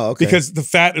 100%. Oh, okay. Because the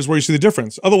fat is where you see the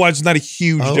difference. Otherwise, it's not a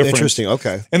huge difference. Interesting,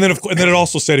 okay. And then it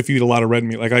also said if you eat a lot of red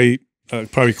meat, like I eat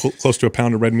probably close to a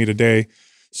pound of red meat a day,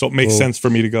 so it makes sense for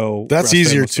me to go. That's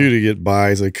easier too to get by,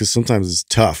 like, because sometimes it's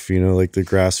tough, like the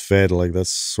grass fed, like that's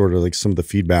sort of like some of the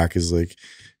feedback is like,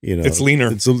 it's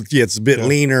leaner. It's a bit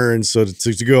leaner, and so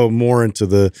to go more into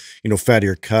the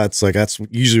fattier cuts, like that's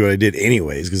usually what I did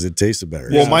anyways because it tasted better.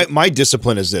 Well, my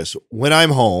discipline is this: when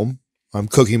I'm home, I'm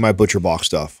cooking my butcher box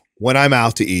stuff. When I'm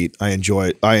out to eat, I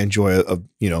enjoy a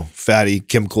fatty,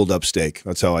 chemicaled up steak.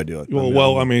 That's how I do it.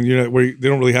 Well, I mean, they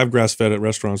don't really have grass fed at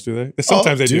restaurants, do they?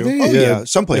 Sometimes they do. Oh, yeah,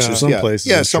 some places. Some places.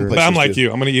 Yeah, some places. But I'm like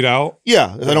you. I'm going to eat out.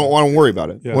 Yeah, I don't want to worry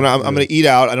about it. Yeah, when I'm going to eat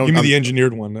out, I don't. Give me the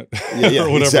enginered one, or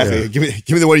whatever. Exactly. Yeah. Give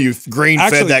me the one you grain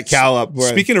fed that cow up.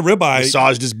 Speaking of ribeye,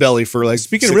 massaged his belly for like.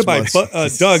 Speaking of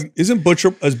ribeye, Doug,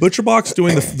 is Butcher Box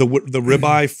doing the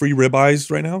ribeye free ribeyes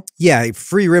right now? Yeah,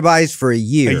 free ribeyes for a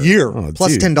year. A year,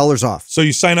 plus $10 off. So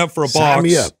you sign up for a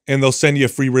box, and they'll send you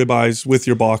free ribeyes with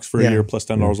your box for a year plus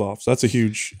 $10 off. So that's a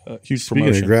huge promotion.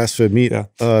 Speaking of grass-fed meat,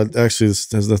 actually this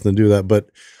has nothing to do with that, but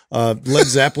Led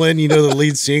Zeppelin, the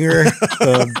lead singer,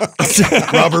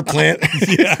 Robert Plant.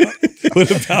 Yeah. What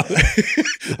about it?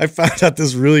 I found out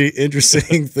this really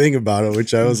interesting thing about it,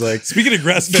 which I was like, speaking of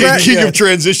grass-fed, king of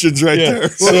transitions there.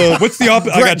 So what's the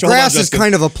opposite? Grass is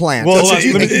kind of a plant. Well,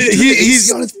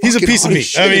 he's a piece of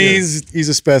meat. I mean, he's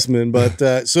a specimen.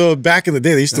 But so back in the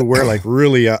day, they used to wear like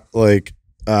really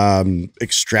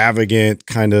extravagant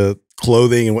kind of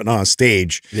clothing and whatnot on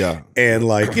stage. Yeah. And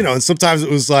like, and sometimes it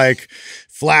was like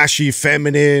flashy,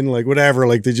 feminine, like whatever.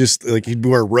 Like they just like he'd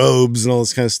wear robes and all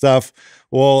this kind of stuff.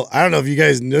 Well, I don't know if you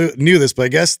guys knew this, but I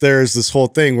guess there's this whole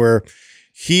thing where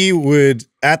he would,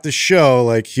 at the show,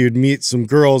 like he would meet some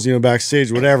girls,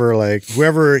 backstage, whatever, like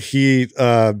whoever he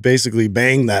basically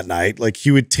banged that night, like he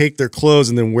would take their clothes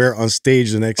and then wear it on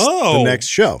stage the next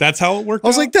show. That's how it worked. I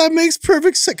was like, that makes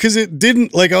perfect sense, because it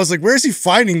didn't, like, I was like, where's he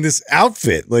finding this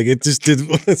outfit? Like it just did.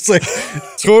 It's like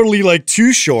totally like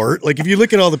too short. Like if you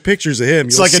look at all the pictures of him,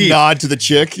 it's like a nod to the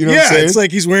chick. You know what I'm saying? It's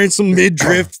like he's wearing some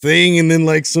midriff thing and then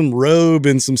like some robe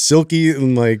and some silky,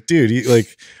 and like, dude,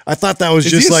 I thought that was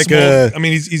just like I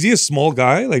mean, is he a small guy?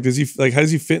 guy? Like, does he like? How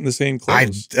does he fit in the same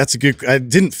clothes? That's a good. I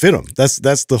didn't fit him. That's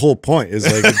the whole point. Is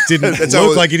like it didn't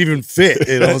look like it even fit.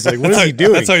 And I was like, what is he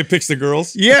doing? That's how he picks the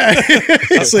girls. Yeah.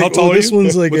 It's like, how tall are this you?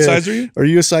 one's like, what size are you? Are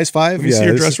you a size 5? Let me see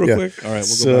your dress real quick. All right,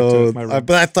 we'll go back to my room.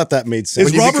 But I thought that made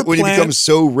sense. When you become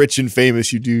so rich and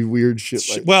famous, you do weird shit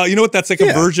like. Well, you know what? That's like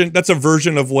a version. That's a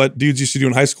version of what dudes used to do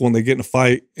in high school. And they get in a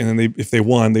fight, and then if they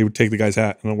won, they would take the guy's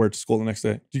hat and then wear it to school the next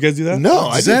day. Do you guys do that? No,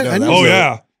 I didn't know that. Oh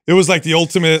yeah. It was like the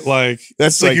ultimate, like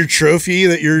that's like your trophy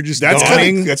that you're just that's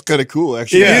kind of cool,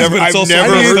 actually. Yeah, I've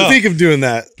never even think of doing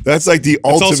that. That's like the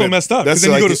ultimate. It's also messed up because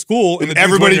then you go to school and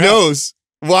everybody knows.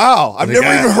 Wow, I've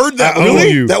never even heard that.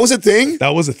 Really? That was a thing?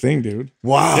 That was a thing, dude.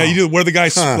 Wow. Yeah, you do wear the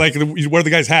guy's like you wear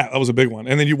the guy's hat. That was a big one,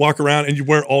 and then you walk around and you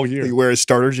wear it all year. You wear a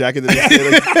starter jacket.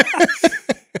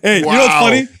 Hey, wow. You know what's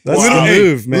funny? That's the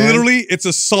move, man. Literally, it's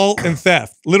assault and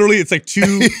theft. Literally, it's like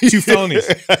two felonies.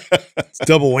 It's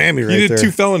double whammy right there. You did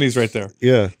 2 felonies right there.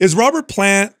 Yeah. Is Robert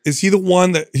Plant, is he the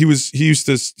one that he used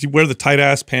to wear the tight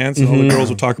ass pants and all the girls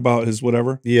would talk about his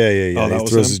whatever? Yeah. Oh, he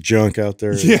throws his junk out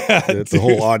there. Yeah. The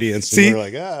whole audience. See, and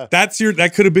they're like,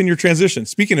 that could have been your transition.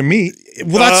 Speaking of meat.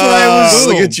 Well, that's what I was.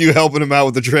 Look at you helping him out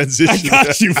with the transition. I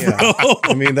got you, bro.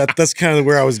 I mean, that's kind of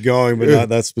where I was going, but not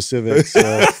that specific. So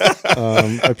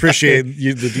I appreciate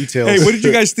the details. Hey, what did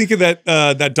you guys think of that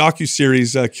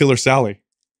docuseries Killer Sally?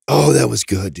 Oh, that was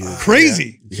good, dude.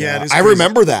 Crazy. Yeah, I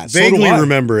remember that. Vaguely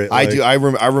remember it. I do. I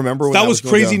remember when that was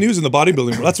crazy news in the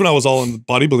bodybuilding. That's when I was all in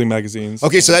bodybuilding magazines.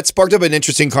 Okay, so that sparked up an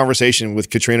interesting conversation with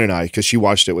Katrina and I because she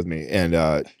watched it with me,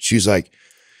 and she's like,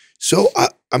 "So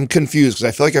I'm confused because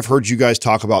I feel like I've heard you guys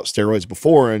talk about steroids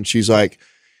before," and she's like,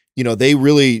 "You know, they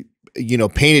really."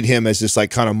 Painted him as this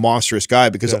like kind of monstrous guy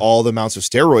because of all the amounts of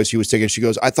steroids he was taking. She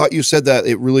goes, I thought you said that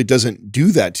it really doesn't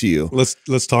do that to you.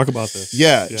 Let's talk about this.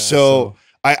 Yeah. So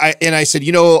I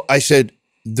said,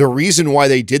 the reason why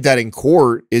they did that in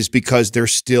court is because there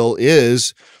still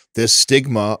is this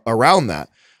stigma around that.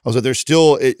 I was like,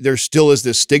 there still is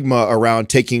this stigma around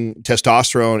taking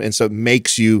testosterone, and so it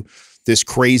makes you this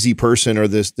crazy person or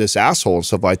this asshole and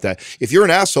stuff like that. If you're an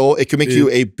asshole, it can make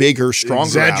you a bigger, stronger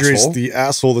exaggerates asshole. The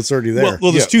asshole that's already there.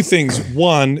 Well, there's 2 things.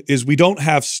 One is we don't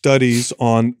have studies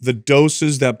on the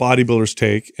doses that bodybuilders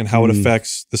take and how it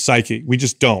affects the psyche. We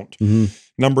just don't.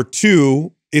 Number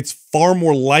 2, it's far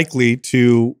more likely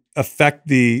to affect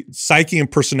the psyche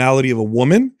and personality of a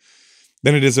woman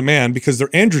than it is a man because they're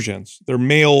androgens, they're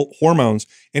male hormones,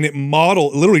 and it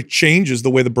literally changes the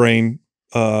way the brain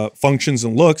functions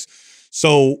and looks.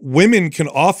 So women can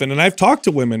often, and I've talked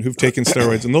to women who've taken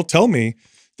steroids, and they'll tell me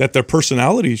that their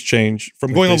personalities change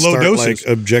from going on low doses.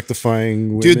 Like objectifying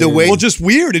women. Dude, the way just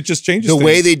weird. It just changes. The things.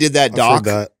 way they did that doc,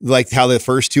 like how the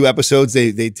first 2 episodes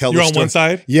they tell you're the on story. one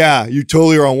side. Yeah, you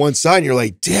totally are on one side. And you're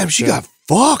like, damn, she got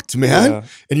fucked, man,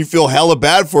 and you feel hella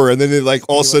bad for her. And then they like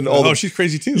all of a sudden, she's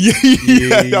crazy too.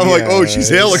 I'm like, oh, she's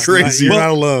hella crazy. You're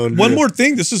not alone. One more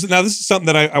thing. This is something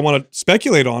that I want to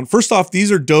speculate on. First off,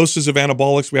 these are doses of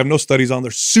anabolics. We have no studies on.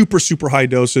 They're super, super high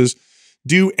doses.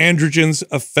 Do androgens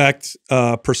affect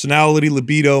personality,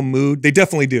 libido, mood? They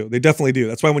definitely do. They definitely do.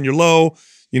 That's why when you're low,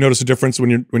 you notice a difference.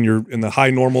 When you're in the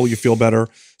high normal, you feel better.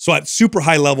 So at super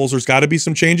high levels, there's got to be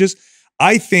some changes.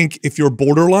 I think if you're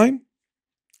borderline,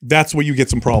 that's where you get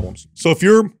some problems. So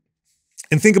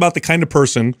and think about the kind of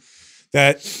person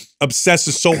that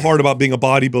obsesses so hard about being a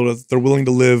bodybuilder that they're willing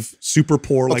to live super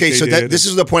poor. Okay, so this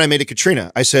is the point I made to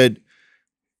Katrina. I said,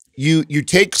 you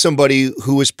take somebody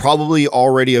who is probably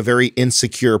already a very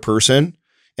insecure person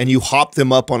and you hop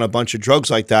them up on a bunch of drugs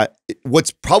like that.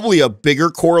 What's probably a bigger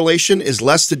correlation is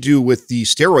less to do with the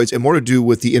steroids and more to do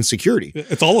with the insecurity.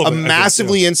 It's all of a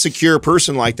massively insecure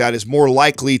person like that is more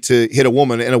likely to hit a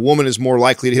woman, and a woman is more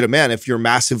likely to hit a man if you're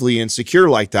massively insecure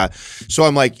like that. So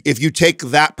I'm like, if you take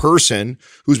that person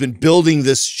who's been building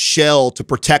this shell to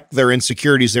protect their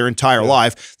insecurities their entire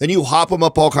life, then you hop them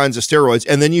up all kinds of steroids,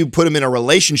 and then you put them in a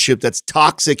relationship that's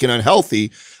toxic and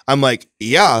unhealthy. I'm like,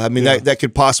 yeah, I mean, that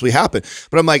could possibly happen.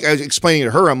 But I'm like, I was explaining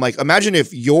to her, I'm like, imagine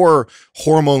if your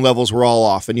hormone levels were all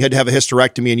off and you had to have a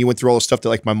hysterectomy and you went through all the stuff that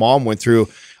like my mom went through.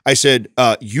 I said,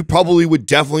 you probably would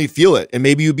definitely feel it and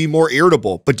maybe you'd be more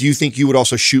irritable. But do you think you would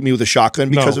also shoot me with a shotgun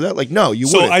because of that? Like, no, you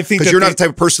wouldn't. I think because you're not the type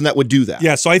of person that would do that.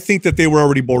 Yeah, so I think that they were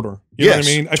already border. You know what I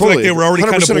mean? I feel like they were already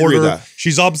kind of border.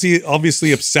 She's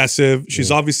obviously obsessive.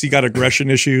 She's obviously got aggression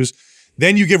issues.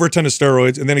 Then you give her a ton of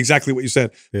steroids and then exactly what you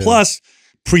said. Plus,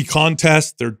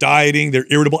 pre-contest, they're dieting, they're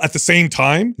irritable at the same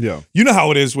time. Yeah. You know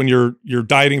how it is when you're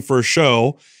dieting for a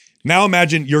show Now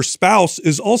imagine your spouse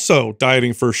is also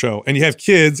dieting for a show, and you have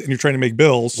kids, and you're trying to make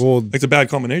bills. Well, it's a bad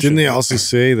combination. Didn't they also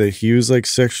say that he was like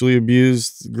sexually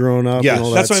abused growing up? Yeah, and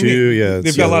all that's that what too? I mean. Yeah,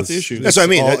 they've got lots of issues. That's what I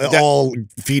mean. All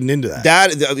feeding into that.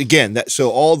 That again. So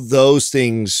all those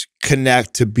things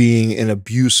connect to being an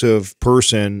abusive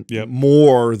person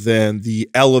more than the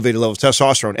elevated level of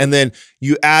testosterone, and then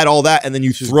you add all that, and then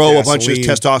you throw a bunch of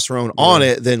testosterone on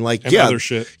it. Then other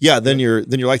shit. Yeah, then you're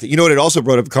like that. You know what? It also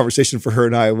brought up a conversation for her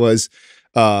and I was.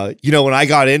 When I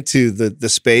got into the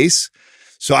space,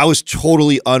 so I was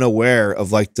totally unaware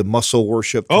of like the muscle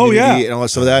worship community and all that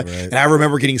stuff of that. Right. And I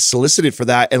remember getting solicited for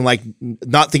that and like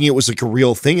not thinking it was like a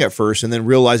real thing at first, and then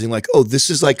realizing like, oh, this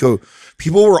is like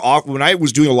people were off when I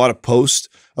was doing a lot of posts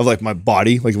of like my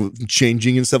body, like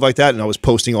changing and stuff like that. And I was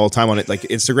posting all the time on it, like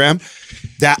Instagram,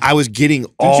 that I was getting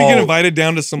Did you get invited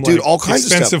down to some all kinds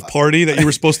of expensive party that you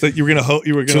were supposed to, you were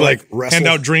going to like hand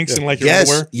out drinks and like your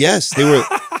underwear? Yes, they were.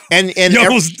 And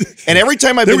every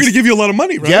time they were going to give you a lot of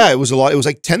money, right? Yeah, it was a lot. It was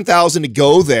like 10,000 to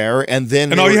go there, and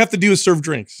then all you have to do is serve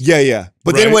drinks. Yeah.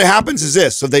 But then what happens is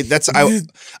this. So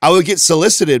I would get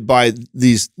solicited by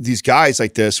these guys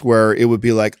like this, where it would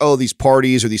be like, oh, these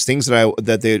parties or these things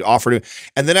that they'd offer to,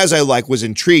 and then as I like was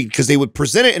intrigued because they would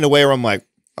present it in a way where I'm like,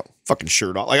 oh, fucking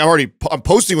shirt off. Like I'm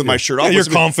posting with my shirt off. You're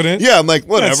confident. Yeah, I'm like,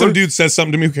 whatever. Some dude says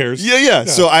something to me, who cares? Yeah.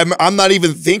 So I'm not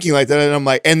even thinking like that. And I'm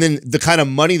like, and then the kind of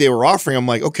money they were offering, I'm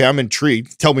like, okay, I'm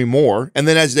intrigued. Tell me more. And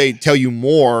then as they tell you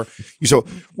more,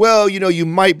 well, you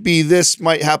might be, this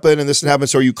might happen and this would happen.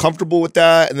 So are you comfortable with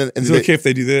that? And then is it okay if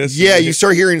they do this? Yeah, you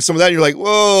start hearing some of that and you're like,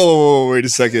 whoa, wait a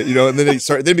second. And then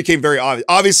then it became very obvious.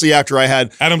 Obviously after I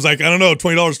had Adam's like, I don't know,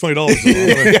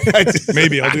 $20.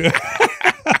 Maybe I'll do it.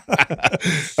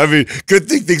 I mean, good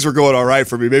thing things were going all right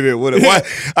for me. Maybe it would have. Well,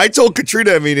 I told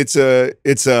Katrina, I mean, it's a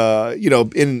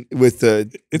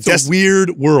weird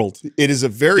world. It is a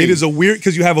weird,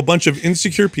 because you have a bunch of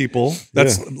insecure people.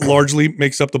 That's largely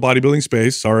makes up the bodybuilding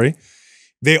space. Sorry.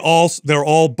 They're all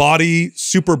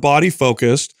super body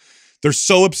focused. They're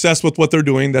so obsessed with what they're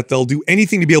doing that they'll do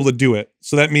anything to be able to do it.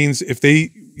 So that means if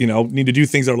they, need to do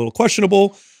things that are a little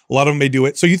questionable, a lot of them may do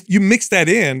it. So you mix that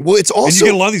in. Well, it's also, and you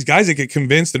get a lot of these guys that get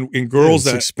convinced, and girls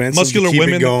that muscular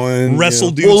women wrestle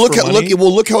dudes. Well,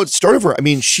 look how it started for her. I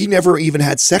mean, she never even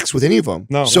had sex with any of them.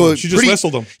 No, so she just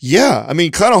wrestled them. Yeah, I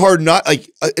mean, kind of hard not like.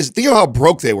 Think of how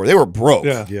broke they were. They were broke.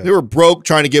 Yeah. They were broke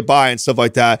trying to get by and stuff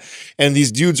like that. And these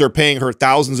dudes are paying her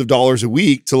thousands of dollars a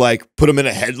week to like put them in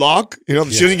a headlock. She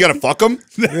doesn't got to fuck them.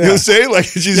 You know what I'm saying? Like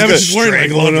she's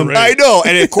wearing like lingerie. I know,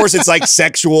 and of course it's like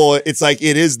sexual. It's like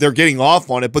it is. They're getting off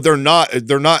on it, but they're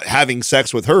not having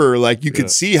sex with her. Like you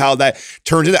could see how that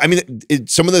turned into. I mean,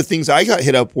 some of the things I got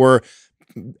hit up were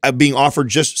being offered,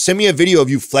 just send me a video of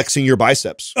you flexing your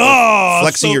biceps,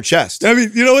 flexing your chest. I mean,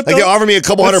 you know what? Like they offered me a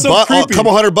couple $100, and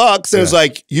it was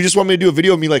like, you just want me to do a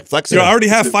video of me like flexing. I already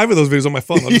have 5 of those videos on my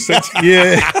phone. I'll just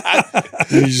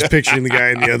You're just picturing the guy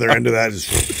in the other end of that.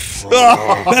 That's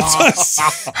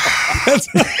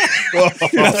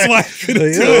why I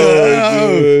couldn't do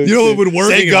it. You know what would work?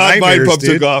 Thank God my pump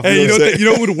took off. Hey, you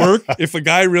know what would work? If a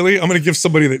guy really, I'm going to give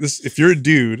somebody this. If you're a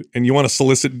dude and you want to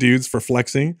solicit dudes for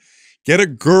flexing, get a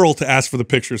girl to ask for the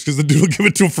pictures, because the dude will give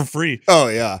it to him for free. Oh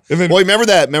yeah. And then, well, remember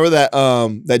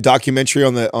that documentary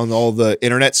on all the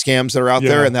internet scams that are out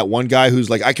there, and that one guy who's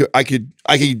like, I could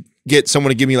get someone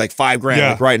to give me like $5 grand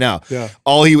like right now. Yeah.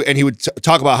 He would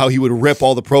talk about how he would rip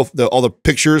all the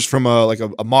pictures from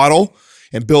a model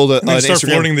and build an start Instagram,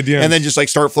 flirting in the DMs, and then just like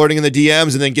start flirting in the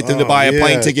DMs, and then get them to buy a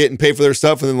plane ticket and pay for their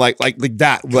stuff, and then like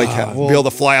that, be able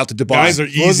to fly out to Dubai. Guys are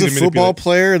easy. Was a football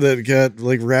player that got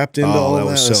like wrapped into all that?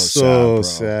 Was so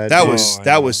sad. That was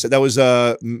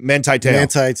Manti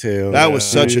Te'o. That was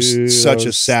such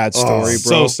a sad story, bro.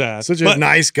 So sad. Such a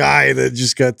nice guy that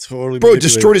just got totally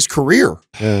destroyed his career.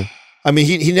 Yeah. I mean,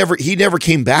 he never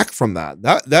came back from that.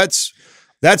 That's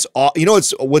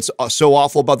what's so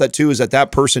awful about that too is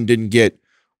that person didn't get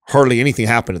hardly anything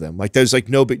happen to them. Like there's like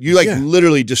no, but you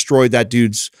literally destroyed that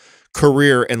dude's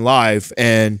career and life,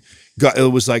 and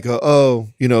it was like it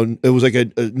was like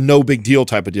a no big deal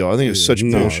type of deal. I think it was such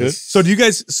bullshit. So do you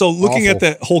guys? So looking at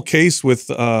that whole case with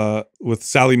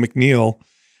Sally McNeil.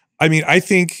 I mean, I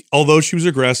think although she was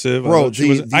aggressive, bro,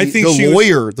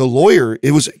 the lawyer,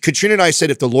 it was, Katrina and I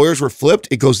said if the lawyers were flipped,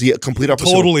 it goes the complete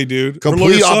opposite. Totally, dude.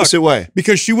 Complete opposite way.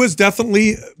 Because she was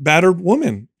definitely a battered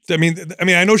woman. I mean,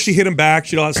 I know she hit him back,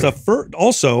 she did all that stuff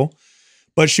also,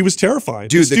 but she was terrified.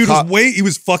 Dude, he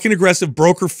was fucking aggressive,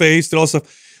 broke her face, did all that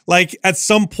stuff. Like at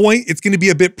some point, it's going to be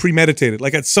a bit premeditated.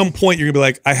 Like at some point, you're going to be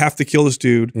like, I have to kill this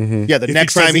dude. Mm-hmm. Yeah, the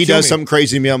next time he does something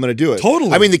crazy to me, I'm going to do it.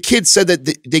 Totally. I mean, the kid said that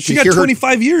they she can got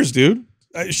 25 years, dude.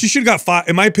 She should have got 5.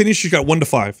 In my opinion, she got 1 to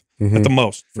 5 at the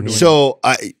most for doing so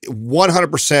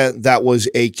 100% that was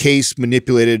a case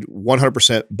manipulated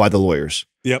 100% by the lawyers.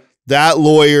 Yep. That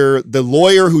lawyer, the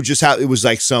lawyer who just had, it was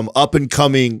like some up and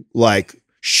coming like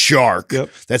shark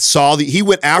that saw he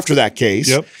went after that case.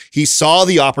 Yep. He saw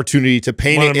the opportunity to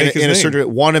paint it in a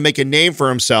certain, want to make a name for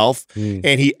himself.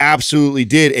 And he absolutely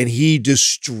did. And he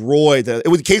destroyed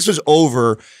the case was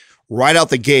over right out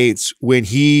the gates when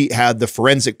he had the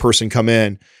forensic person come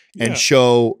in and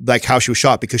show like how she was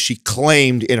shot, because she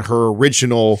claimed in her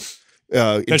original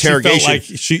interrogation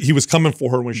she felt like he was coming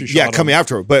for her when she shot him. coming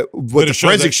after her. But what the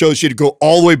forensic shows, she had to go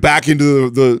all the way back into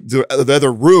the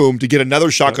other room to get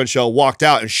another shotgun shell, walked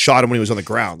out and shot him when he was on the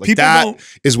ground. Like that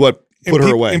is what put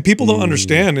her away. And people don't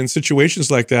understand in situations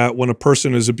like that, when a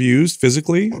person is abused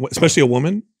physically, especially a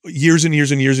woman, years and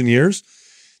years and years and years,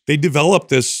 they develop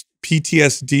this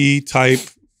PTSD type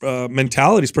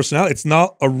mentalities, personality. It's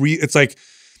not it's like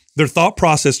their thought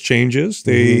process changes.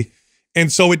 And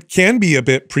so it can be a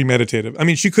bit premeditative. I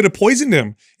mean, she could have poisoned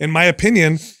him, in my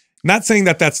opinion. Not saying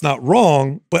that that's not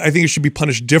wrong, but I think it should be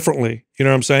punished differently. You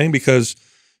know what I'm saying? Because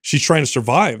she's trying to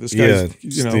survive. This guy's,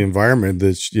 the environment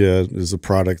that is a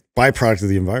byproduct of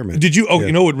the environment. Did you? Oh,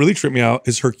 you know what really tripped me out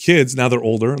is her kids. Now they're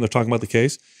older and they're talking about the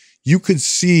case. You could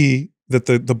see that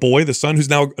the boy, the son, who's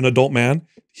now an adult man,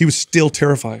 he was still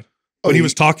terrified. When he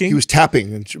was talking, he was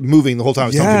tapping and moving the whole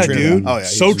time. Yeah, dude. Oh, yeah,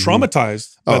 so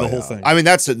traumatized by the whole thing. I mean,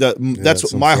 that's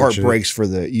what my heart breaks for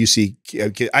the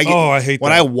UC. I hate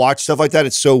when I watch stuff like that.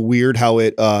 It's so weird how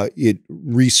it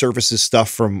resurfaces stuff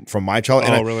from my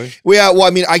childhood. Really? Well, I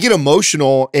mean, I get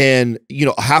emotional, and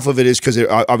half of it is because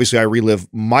obviously I relive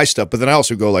my stuff, but then I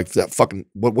also go like that fucking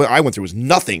what I went through was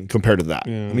nothing compared to that.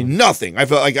 Yeah. I mean, nothing. I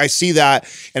feel like I see that,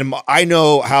 and I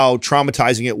know how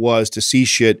traumatizing it was to see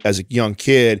shit as a young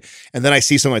kid. And then I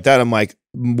see something like that, I'm like,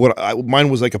 mine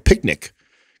was like a picnic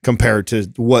compared to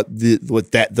what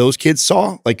those kids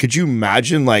saw. Like, could you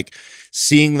imagine like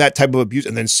seeing that type of abuse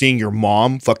and then seeing your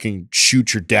mom fucking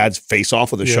shoot your dad's face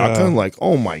off with a shotgun? Like,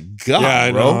 oh my God,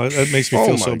 I bro. know. That makes me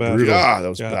feel so bad. God, that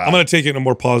was bad. I'm going to take it in a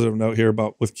more positive note here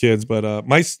with kids, but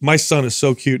my son is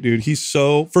so cute, dude. He's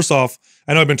so, first off,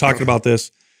 I know I've been talking about this.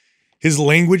 His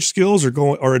language skills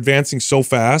are advancing so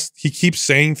fast. He keeps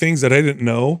saying things that I didn't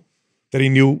know that he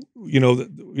knew,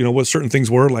 what certain things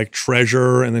were, like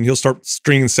treasure, and then he'll start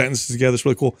stringing sentences together. It's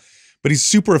really cool. But he's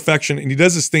super affectionate, and he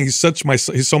does this thing. He's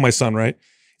so my son, right?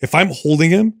 If I'm holding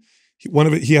him,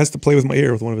 he has to play with my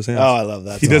ear with one of his hands. Oh, I love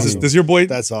that. He does this. Does your boy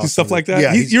do stuff like that?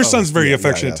 Yeah, your son's very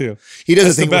affectionate too. He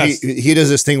does this thing where he does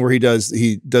this thing where he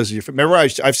does remember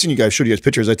I've seen you guys, showed you guys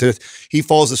pictures. He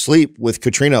falls asleep with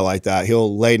Katrina like that.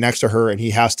 He'll lay next to her and he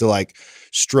has to like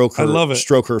stroke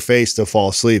her face to fall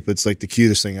asleep. It's like the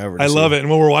cutest thing ever. I love it. And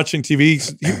when we're watching TV,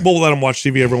 we'll let him watch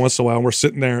TV every once in a while, and we're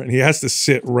sitting there and he has to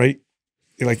sit right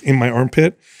like in my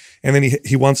armpit, and then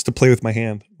he wants to play with my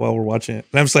hand while we're watching it.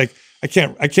 And I'm just like, I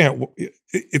can't.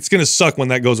 It's going to suck when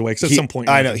that goes away, because at some point,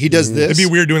 I know he does this. It'd be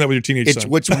weird doing that with your teenage son.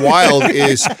 What's wild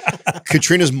is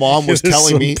Katrina's mom was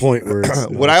telling me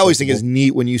what I always think is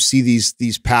neat when you see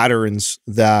these patterns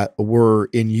that were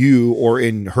in you or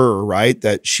in her, right?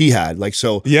 That she had, like,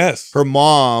 so. Yes, her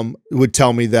mom would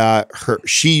tell me that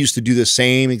she used to do the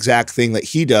same exact thing that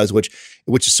he does, which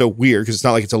is so weird because it's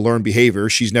not like it's a learned behavior.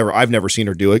 I've never seen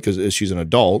her do it because she's an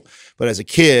adult. But as a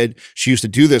kid, she used to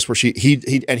do this where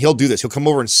he'll do this. He'll come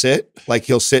over and sit, like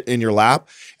he'll sit in your lap,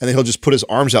 and then he'll just put his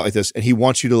arms out like this, and he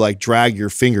wants you to like drag your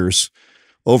fingers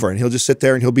over, and he'll just sit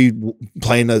there and he'll be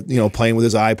playing with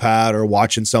his iPad or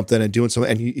watching something and doing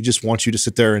something, and he just wants you to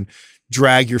sit there and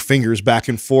drag your fingers back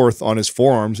and forth on his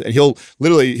forearms, and he'll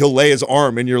lay his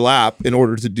arm in your lap in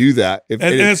order to do that.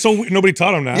 And so nobody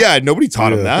taught him that. Yeah, nobody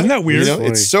taught him that. Isn't that weird?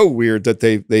 It's so weird that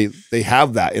they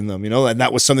have that in them, and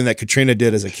that was something that Katrina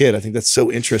did as a kid. I think that's so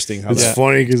interesting. How it's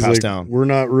funny because we're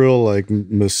not real like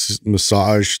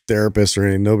massage therapists or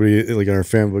anything. Nobody like in our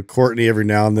family, but Courtney every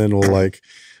now and then will like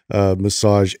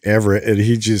massage Everett, and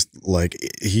he just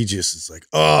is like,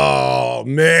 oh,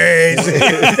 amazing.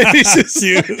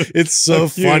 It's so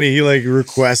funny. He like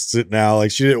requests it now.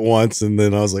 Like she did it once, and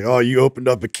then I was like, oh, you opened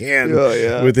up a can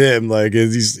with him. Like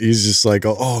he's just like,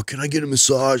 oh, can I get a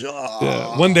massage? Oh.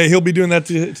 Yeah. One day he'll be doing that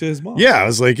to his mom. Yeah, I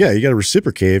was like, yeah, you got to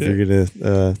reciprocate if you're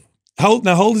gonna. How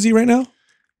old is he right now?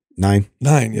 9.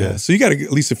 Yeah. So you got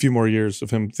at least a few more years of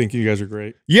him thinking you guys are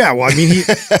great. Yeah. Well, I mean,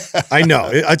 I know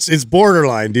it's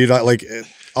borderline, dude.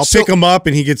 I'll pick him up,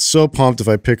 and he gets so pumped if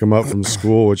I pick him up from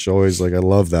school, which always like I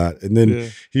love that. And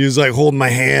then he was like holding my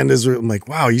hand I'm like,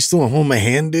 wow, you still hold my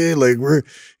hand, dude? Like we're,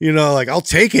 like I'll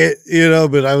take it,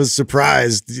 but I was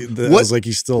surprised that I was like,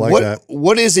 he's still like that.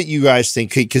 What is it you guys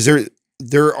think? Because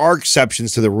there are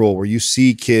exceptions to the rule where you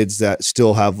see kids that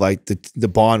still have like the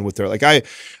bond with their, like I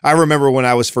remember when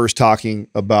I was first talking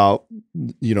about,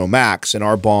 you know, Max and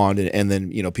our bond, and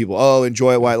then, you know, people, oh,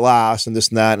 enjoy it while it lasts and this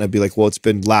and that. And I'd be like, well, it's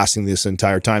been lasting this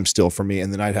entire time still for me.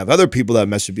 And then I'd have other people that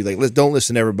message be like, don't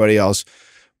listen to everybody else.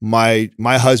 My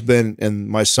husband and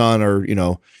my son are, you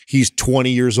know, he's 20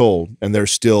 years old and they're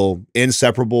still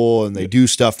inseparable and they do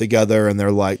stuff together and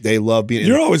they're like, they love being.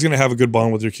 You're always going to have a good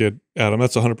bond with your kid, Adam.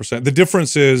 That's 100%. The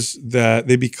difference is that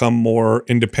they become more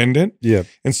independent. Yeah.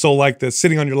 And so like the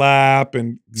sitting on your lap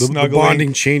and snuggling. The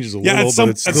bonding changes a little, but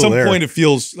it's at still some there. point it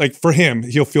feels like for him,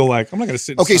 he'll feel like, I'm not going to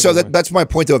sit. Okay. So that's my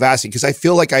point though of asking, because I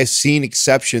feel like I've seen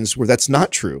exceptions where that's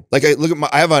not true. Like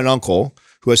I have an uncle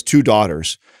who has 2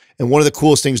 daughters. And one of the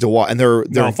coolest things to watch, and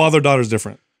they're father-daughter is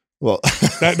different. Well,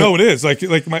 no, it is like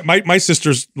my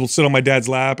sisters will sit on my dad's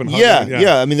lap and hug him.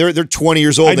 Yeah. I mean, they're 20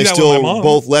 years old. They still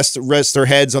both rest their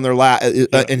heads on their lap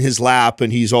in his lap,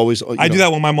 and he's always. I do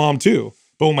that with my mom too,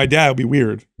 but with my dad, it'd be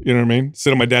weird. You know what I mean?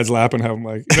 Sit on my dad's lap and have him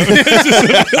like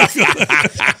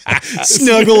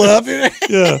snuggle up.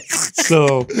 Yeah.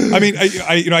 So I mean,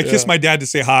 I kiss my dad to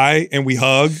say hi, and we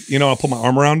hug. You know, I'll put my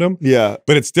arm around him. Yeah.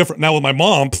 But it's different now with my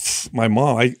mom.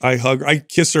 I hug, I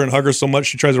kiss her and hug her so much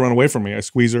she tries to run away from me. I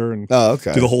squeeze her and do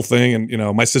the whole thing. And you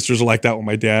know, my sisters are like that with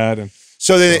my dad. And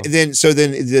so then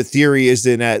the theory is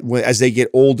then that as they get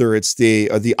older, it's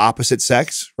the opposite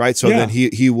sex, right? So then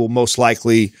he will most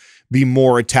likely be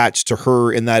more attached to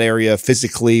her in that area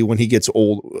physically when he gets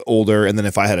older. And then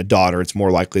if I had a daughter, it's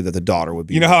more likely that the daughter would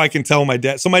be. You know how I can tell my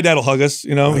dad? So my dad will hug us.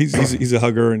 You know, he's a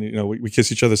hugger, and you know we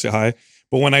kiss each other, say hi.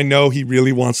 But when I know he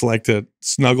really wants to like to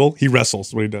snuggle, he wrestles.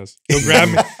 That's what he does. He'll grab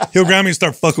me. He'll grab me and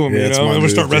start fucking with me. You know, and we'll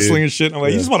start wrestling and shit. I'm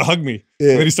like, you just want to hug me.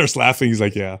 And then he starts laughing. He's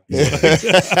like, yeah. But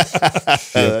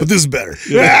this is better.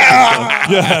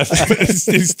 Yeah.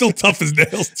 He's still tough as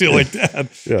nails too, like Dad.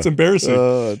 It's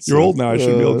embarrassing. You're old now. I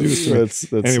shouldn't be able to do this to me.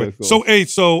 That's Anyway, so cool.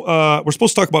 so we're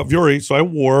supposed to talk about Vuori. So I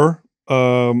wore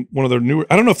one of their newer.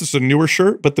 I don't know if this is a newer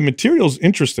shirt, but the material's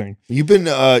interesting. You've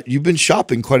been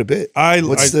shopping quite a bit.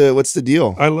 What's the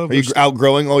deal? I love. Are you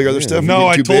outgrowing all your other stuff? No,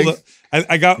 I told it.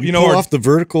 I got you pull off the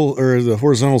vertical or the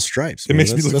horizontal stripes. It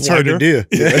makes me look that's harder. hard to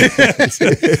do.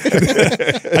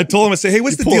 I told him, I say, hey,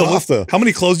 what's the pull deal? it off, though. How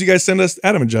many clothes do you guys send us?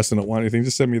 Adam and Justin don't want anything.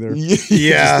 Just send me there.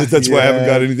 Yeah, that's why I haven't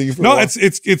got anything. For no,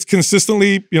 it's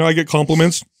consistently. You know, I get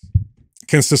compliments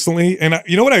consistently, and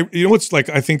you know what's like.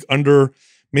 I think under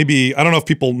maybe I don't know if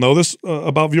people know this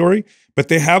about Vuori, but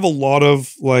they have a lot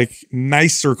of like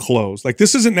nicer clothes. Like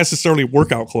this isn't necessarily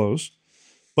workout clothes,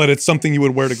 but it's something you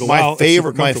would wear to go out.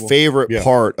 My favorite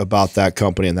part about that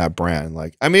company and that brand,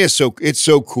 like, I mean, it's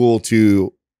so cool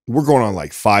to. We're going on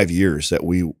like 5 years that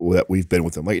we've been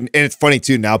with them. Like, and it's funny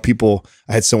too. Now I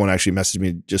had someone actually message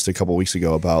me just a couple of weeks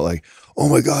ago about like, oh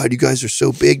my God, you guys are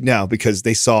so big now because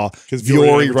they saw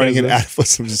Vuori running an ad for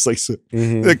us. I'm just like,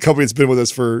 the company that's been with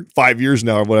us for 5 years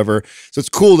now or whatever. So it's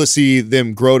cool to see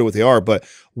them grow to what they are. But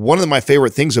one of my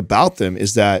favorite things about them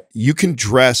is that you can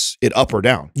dress it up or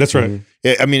down. That's right.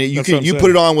 I mean, you put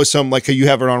it on with some, like you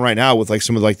have it on right now with like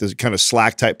some of like the kind of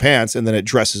slack type pants, and then it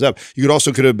dresses up. You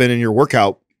could have been in your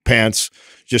workout pants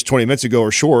just 20 minutes ago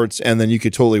or shorts, and then you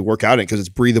could totally work out in it because it's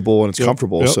breathable and it's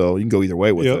comfortable. So you can go either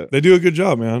way with it. They do a good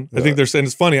job, man. I think and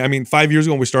it's funny. I mean, 5 years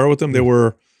ago when we started with them, they've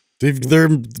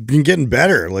been getting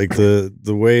better. Like the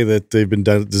way that they've been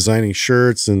designing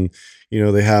shirts, and you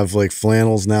know they have like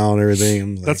flannels now and everything.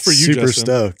 I'm like, that's for you, super Justin.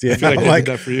 Stoked. Yeah, I feel like I did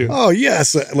that for you. Oh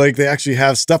yes, like they actually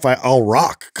have stuff I'll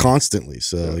rock constantly.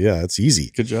 So yeah, it's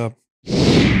easy. Good job.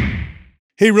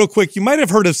 Hey, real quick, you might have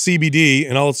heard of CBD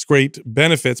and all its great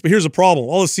benefits, but here's a problem.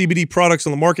 All the CBD products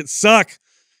on the market suck.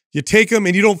 You take them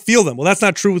and you don't feel them. Well, that's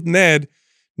not true with Ned.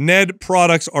 Ned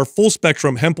products are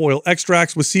full-spectrum hemp oil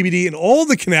extracts with CBD and all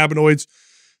the cannabinoids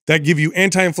that give you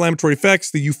anti-inflammatory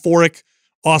effects, the euphoric,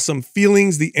 awesome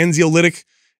feelings, the anxiolytic,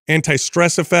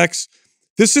 anti-stress effects.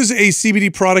 This is a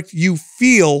CBD product you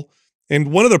feel,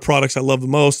 and one of their products I love the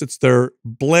most, it's their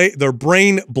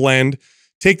Brain Blend.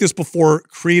 Take this before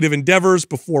creative endeavors,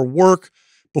 before work,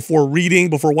 before reading,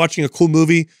 before watching a cool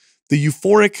movie. The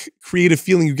euphoric creative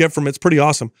feeling you get from it's pretty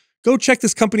awesome. Go check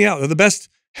this company out. They're the best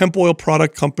hemp oil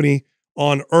product company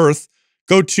on earth.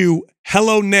 Go to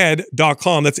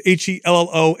helloned.com. That's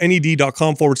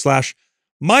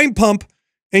HELLONED.com/mind pump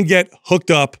and get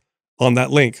hooked up on that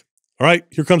link. All right,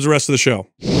 here comes the rest of the show.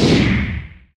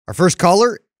 Our first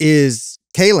caller is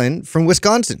Kaylin from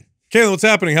Wisconsin. Kaylin, what's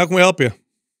happening? How can we help you?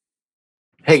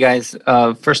 Hey guys,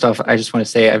 first off, I just want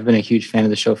to say I've been a huge fan of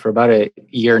the show for about a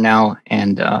year now,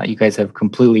 and you guys have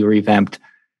completely revamped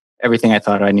everything I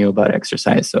thought I knew about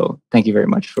exercise. So thank you very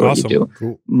much for what you do.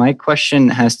 Cool. My question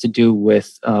has to do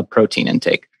with protein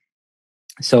intake.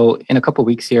 So in a couple of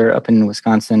weeks here up in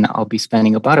Wisconsin, I'll be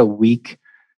spending about a week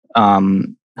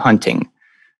hunting,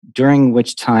 during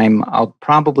which time I'll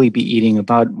probably be eating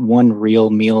about one real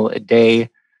meal a day.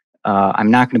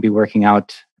 I'm not going to be working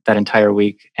out that entire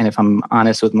week. And if I'm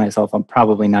honest with myself, I'm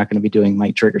probably not going to be doing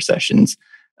my trigger sessions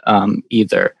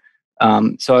either.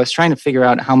 So I was trying to figure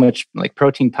out how much like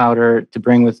protein powder to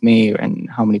bring with me and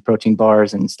how many protein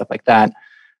bars and stuff like that.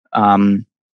 And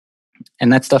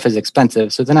that stuff is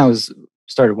expensive. So then I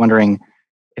started wondering,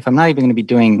 if I'm not even going to be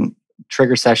doing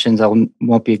trigger sessions, I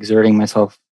won't be exerting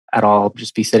myself at all. I'll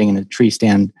just be sitting in a tree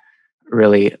stand,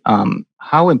 really.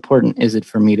 How important is it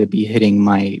for me to be hitting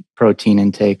my protein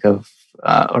intake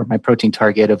or my protein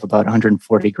target of about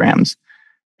 140 grams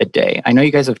a day? I know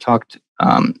you guys have talked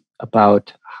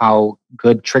about how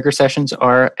good trigger sessions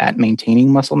are at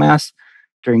maintaining muscle mass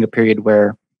during a period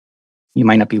where you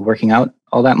might not be working out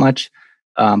all that much.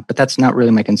 But that's not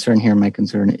really my concern here. My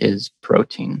concern is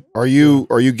protein. Are you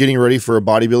getting ready for a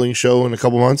bodybuilding show in a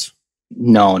couple months?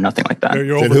 No, nothing like that.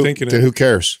 You're overthinking it. Then who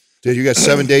cares? Dude, you got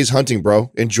 7 days hunting,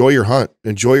 bro. Enjoy your hunt.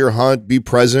 Enjoy your hunt. Be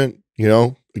present. You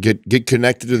know, get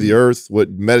connected to the earth.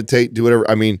 Meditate. Do whatever.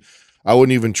 I mean, I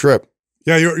wouldn't even trip.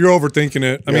 Yeah, you're overthinking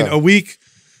it. I mean, a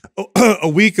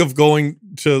week of going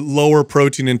to lower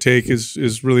protein intake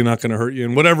is really not going to hurt you.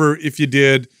 And whatever, if you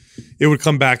did, it would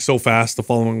come back so fast the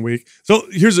following week. So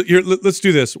let's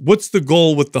do this. What's the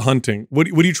goal with the hunting? What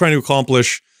are you trying to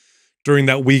accomplish during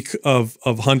that week of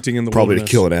hunting in the Probably wilderness?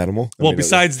 to kill an animal. Well,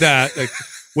 besides that, like,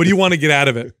 what do you want to get out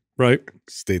of it, right?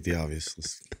 State the obvious.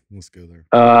 Let's go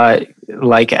there.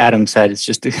 Like Adam said, it's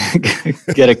just to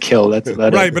get a kill. That's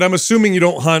about right, it. but I'm assuming you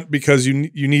don't hunt because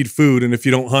you need food, and if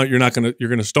you don't hunt, you're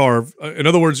gonna starve. In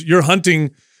other words, you're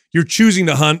hunting. You're choosing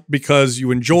to hunt because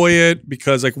you enjoy it.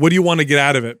 Because like, what do you want to get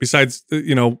out of it besides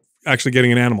actually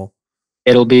getting an animal?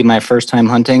 It'll be my first time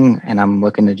hunting, and I'm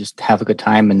looking to just have a good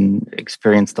time and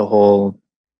experience the whole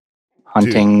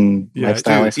hunting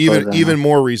lifestyle. Even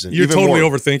more reason. You're even totally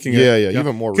more. overthinking it. Yeah,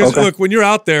 even more. Because look, when you're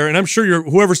out there, and I'm sure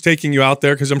whoever's taking you out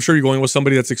there, because I'm sure you're going with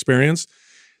somebody that's experienced.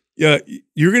 Yeah,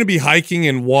 you're going to be hiking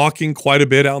and walking quite a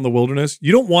bit out in the wilderness.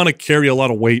 You don't want to carry a lot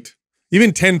of weight,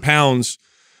 even 10 pounds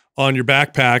on your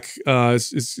backpack.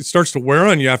 It starts to wear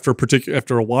on you after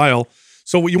a while.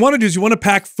 So what you want to do is you want to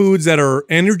pack foods that are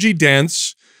energy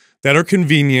dense, that are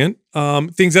convenient,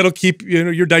 things that'll keep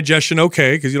your digestion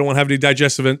okay, because you don't want to have any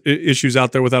digestive issues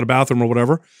out there without a bathroom or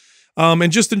whatever.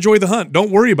 And just enjoy the hunt.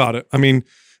 Don't worry about it. I mean,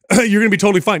 you're going to be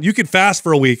totally fine. You could fast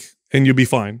for a week and you'll be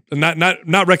fine. And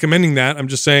not recommending that. I'm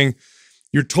just saying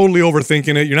you're totally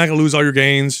overthinking it. You're not going to lose all your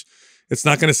gains. It's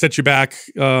not going to set you back,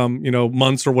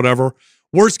 months or whatever.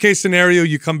 Worst case scenario,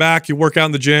 you come back, you work out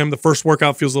in the gym. The first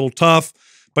workout feels a little tough.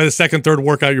 By the second, third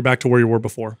workout, you're back to where you were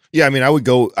before. Yeah, I mean,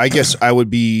 I guess I would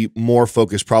be more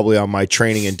focused probably on my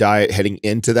training and diet heading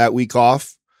into that week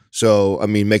off. So, I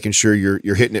mean, making sure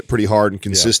you're hitting it pretty hard and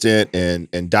consistent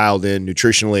and dialed in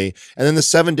nutritionally. And then the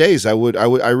 7 days, I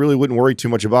really wouldn't worry too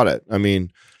much about it. I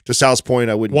mean, to Sal's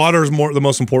point, I would. Water is the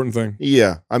most important thing.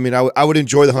 Yeah, I mean, I would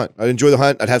enjoy the hunt. I'd enjoy the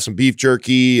hunt. I'd have some beef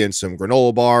jerky and some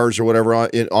granola bars or whatever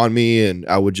on me, and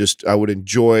I would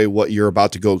enjoy what you're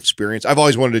about to go experience. I've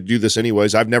always wanted to do this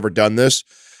anyways. I've never done this,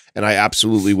 and I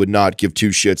absolutely would not give two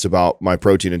shits about my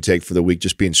protein intake for the week,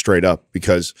 just being straight up,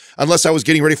 because unless I was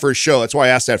getting ready for a show, that's why I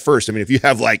asked that first. I mean, if you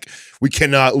have we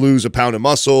cannot lose a pound of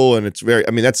muscle, and it's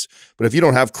but if you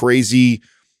don't have crazy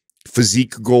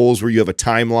physique goals where you have a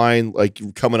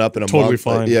timeline coming up in a month,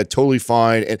 fine. Totally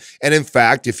fine. And in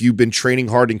fact, if you've been training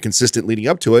hard and consistent leading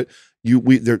up to it, you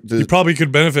probably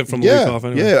could benefit from a week off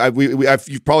anyway. Yeah,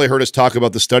 you've probably heard us talk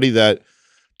about the study that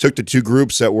took the two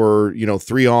groups that were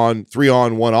 3 on,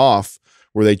 1 off,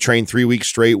 where they trained 3 weeks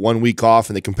straight, 1 week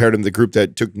off, and they compared them to the group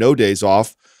that took no days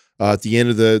off. At the end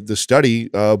of the study,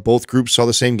 both groups saw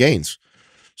the same gains.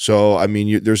 So, I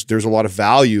mean, there's a lot of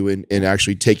value in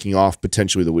actually taking off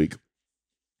potentially the week.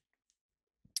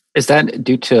 Is that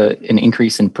due to an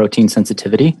increase in protein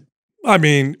sensitivity? I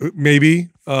mean, maybe.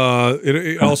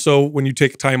 Also, when you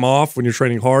take time off, when you're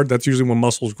training hard, that's usually when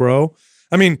muscles grow.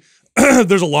 I mean,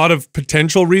 there's a lot of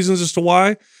potential reasons as to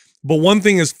why. But one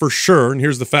thing is for sure, and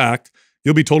here's the fact,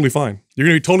 you'll be totally fine. You're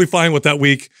going to be totally fine with that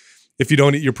week if you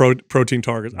don't eat your protein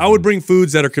targets. I would bring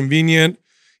foods that are convenient,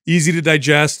 easy to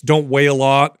digest, don't weigh a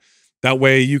lot. That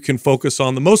way you can focus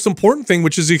on the most important thing,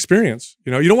 which is the experience.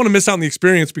 You don't want to miss out on the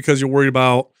experience because you're worried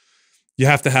about you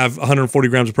have to have 140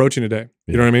 grams of protein a day.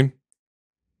 You know what I mean?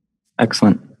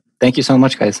 Excellent. Thank you so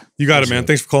much, guys. You got it, man.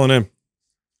 Thanks for calling in.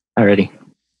 Alrighty.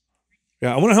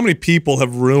 Yeah, I wonder how many people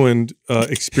have ruined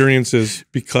experiences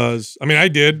because, I mean, I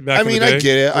did back in the day. I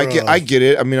get it. I get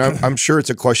it. I mean, I'm sure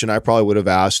it's a question I probably would have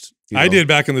asked You know? I did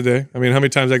back in the day. I mean, how many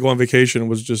times I go on vacation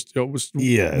was just,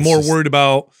 more worried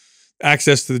about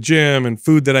access to the gym and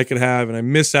food that I could have. And I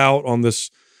miss out on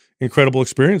this incredible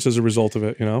experience as a result of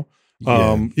it, you know?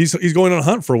 He's going on a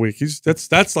hunt for a week. That's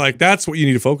what you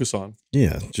need to focus on.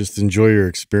 Yeah, just enjoy your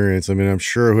experience. I mean, I'm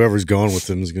sure whoever's going with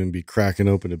him is going to be cracking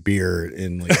open a beer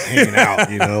and like hanging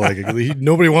out. You know, like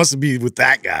nobody wants to be with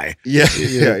that guy.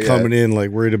 Coming in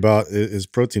like worried about his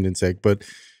protein intake. But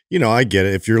you know, I get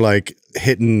it. If you're like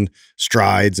hitting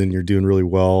strides and you're doing really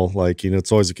well, like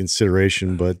it's always a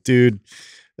consideration. But dude.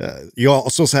 You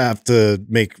also have to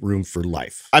make room for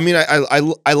life. I mean,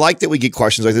 I like that we get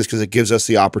questions like this because it gives us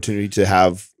the opportunity to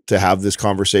have this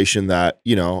conversation that,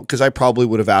 because I probably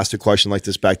would have asked a question like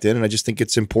this back then. And I just think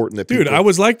it's important that people— Dude, I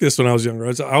was like this when I was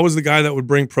younger. I was the guy that would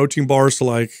bring protein bars to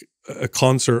like a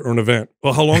concert or an event.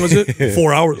 Well, how long was it?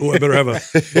 4 hours. Oh, I better have a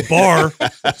bar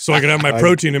so I can have my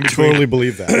protein in between. Totally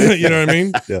believe that. You know what I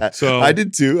mean? Yeah. So I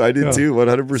did too.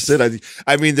 100%.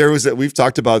 I mean, we've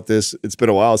talked about this. It's been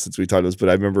a while since we talked about this, but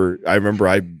I remember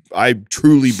I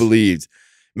truly believed,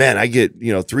 man, I get,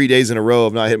 3 days in a row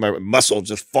of not hitting my muscle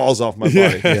just falls off my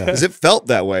body. Because it felt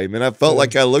that way. I mean, I felt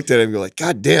like I looked at it and go like,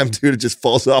 God damn, dude, it just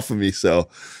falls off of me. So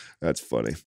that's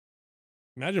funny.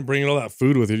 Imagine bringing all that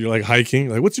food with you. You're like hiking.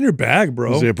 Like, what's in your bag,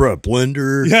 bro? Say, bro, a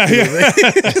blender. Yeah.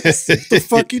 What the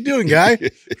fuck you doing, guy?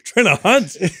 Trying to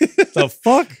hunt. The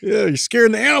fuck? Yeah, you're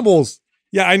scaring the animals.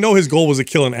 Yeah, I know his goal was to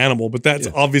kill an animal, but that's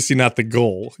obviously not the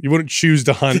goal. You wouldn't choose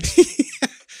to hunt.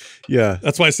 Yeah.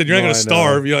 That's why I said you're not going to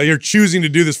starve. You're choosing to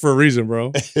do this for a reason,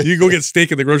 bro. You go get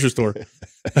steak at the grocery store.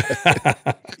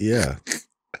 Yeah.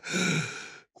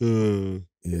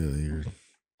 You're...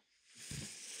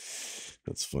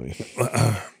 That's funny.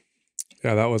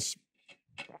 Yeah, that was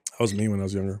me when I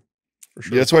was younger. For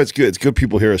sure. Yeah, that's why it's good. It's good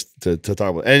people hear us to talk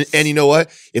about it. And you know what?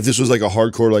 If this was like a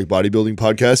hardcore like bodybuilding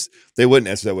podcast, they wouldn't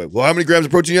answer that way. Well, how many grams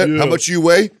of protein you have? How much do you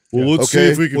weigh? Well, let's see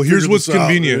if we can. Well, here's what's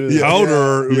convenient.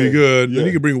 Powder would be good. Then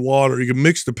you can bring water. You can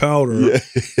mix the powder.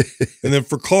 And then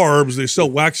for carbs, they sell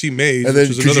waxy maize, which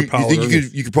is another powder. You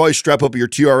think you could probably strap up your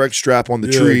TRX strap on the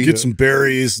tree. Get some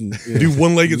berries and do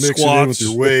one-legged mix squats it in with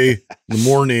your whey in the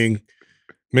morning.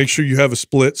 Make sure you have a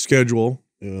split schedule.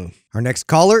 Yeah. Our next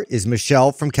caller is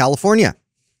Michelle from California.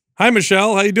 Hi,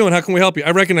 Michelle. How you doing? How can we help you?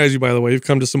 I recognize you, by the way. You've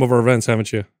come to some of our events,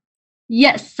 haven't you?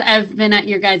 Yes, I've been at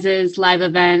your guys' live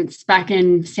events back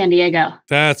in San Diego.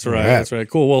 That's right. That's right.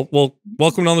 Cool. Well,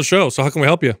 welcome on the show. So how can we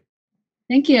help you?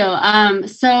 Thank you.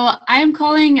 So I am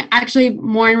calling actually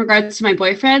more in regards to my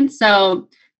boyfriend. So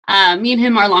me and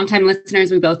him are longtime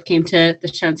listeners. We both came to the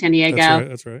show in San Diego.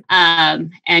 That's right.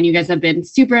 And you guys have been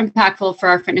super impactful for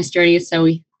our fitness journey. So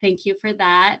we thank you for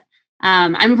that.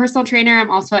 I'm a personal trainer. I'm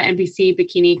also an NBC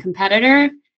bikini competitor.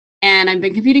 And I've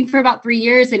been competing for about 3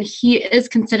 years. And he is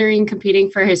considering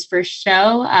competing for his first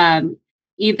show,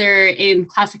 either in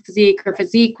classic physique or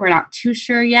physique. We're not too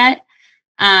sure yet.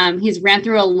 He's ran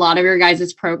through a lot of your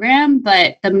guys' programs,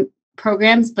 but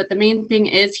the main thing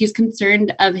is he's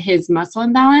concerned of his muscle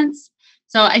imbalance.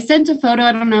 So I sent a photo.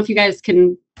 I don't know if you guys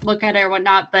can look at it or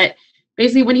whatnot, but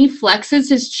basically when he flexes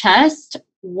his chest,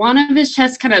 one of his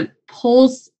chests kind of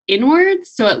pulls inwards.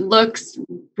 So it looks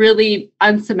really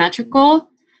unsymmetrical.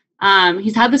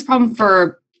 He's had this problem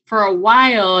for a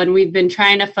while, and we've been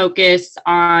trying to focus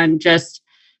on just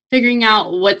figuring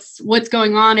out what's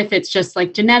going on, if it's just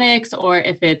like genetics or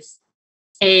if it's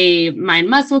a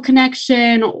mind-muscle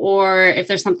connection or if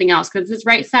there's something else, because it's his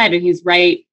right side and he's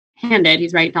right-handed.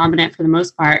 He's right dominant for the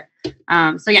most part.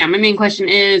 So yeah, my main question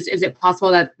is it possible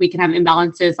that we can have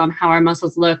imbalances on how our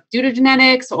muscles look due to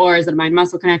genetics, or is it a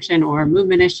mind-muscle connection or a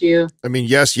movement issue? I mean,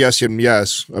 yes, and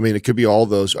yes. I mean, it could be all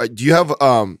those. Do you have,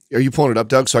 are you pulling it up,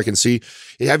 Doug, so I can see?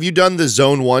 Have you done the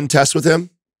Zone 1 test with him?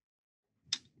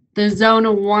 The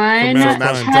Zone 1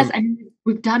 test?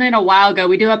 We've done it a while ago.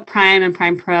 We do have Prime and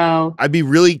Prime Pro. I'd be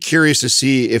really curious to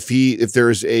see if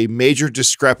there is a major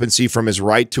discrepancy from his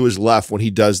right to his left when he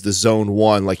does the Zone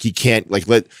 1. Like he can't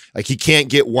he can't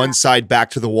get one side back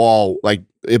to the wall. A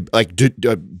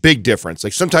big difference.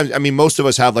 Like sometimes, I mean, most of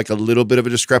us have like a little bit of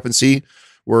a discrepancy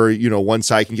where one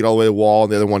side can get all the way to the wall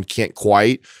and the other one can't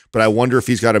quite. But I wonder if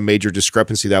he's got a major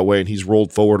discrepancy that way and he's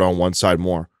rolled forward on one side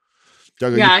more.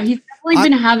 Doug, he's definitely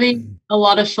been having a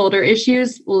lot of shoulder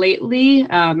issues lately,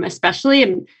 especially,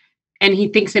 and he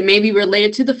thinks it may be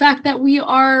related to the fact that we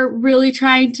are really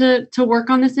trying to work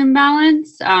on this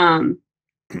imbalance.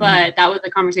 But that was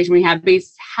the conversation we had. But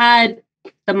he's had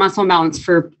the muscle imbalance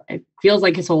for, it feels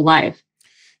like, his whole life.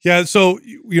 Yeah. So,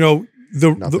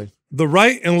 the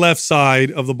right and left side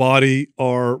of the body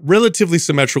are relatively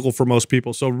symmetrical for most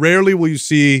people. So rarely will you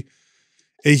see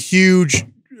a huge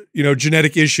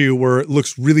genetic issue where it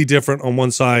looks really different on one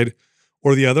side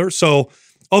or the other. So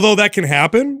although that can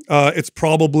happen, it's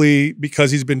probably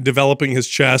because he's been developing his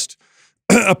chest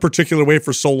a particular way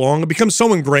for so long. It becomes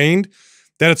so ingrained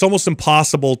that it's almost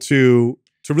impossible to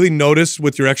really notice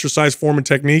with your exercise form and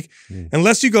technique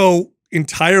unless you go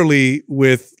entirely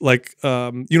with like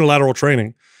unilateral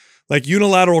training. Like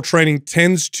unilateral training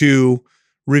tends to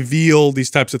reveal these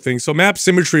types of things. So Map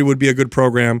Symmetry would be a good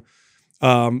program,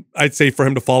 I'd say, for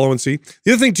him to follow and see.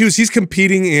 The other thing too is he's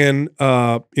competing in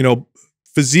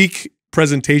physique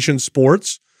presentation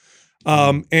sports,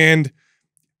 and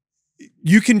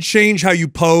you can change how you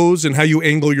pose and how you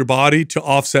angle your body to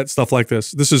offset stuff like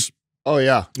this. This is no.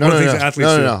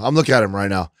 I'm looking at him right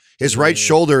now. His right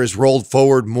shoulder is rolled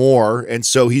forward more, and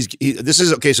so this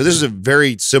is a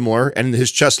very similar, and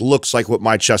his chest looks like what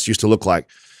my chest used to look like.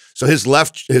 So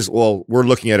we're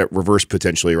looking at it reverse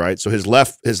potentially, right? So his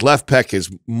left pec is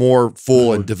more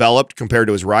full and developed compared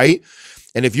to his right.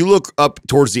 And if you look up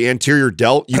towards the anterior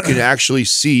delt, you can actually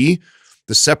see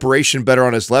the separation better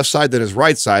on his left side than his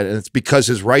right side. And it's because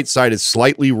his right side is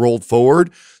slightly rolled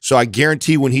forward. So I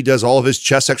guarantee when he does all of his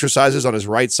chest exercises on his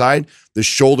right side, the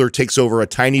shoulder takes over a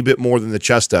tiny bit more than the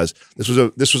chest does. This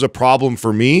was a problem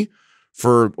for me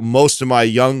for most of my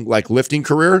young lifting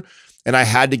career. And I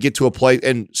had to get to a place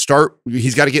and start.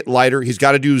 He's got to get lighter. He's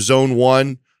got to do zone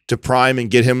 1 to prime and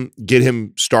get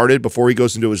him started before he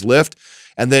goes into his lift.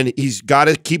 And then he's got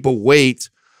to keep a weight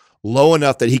low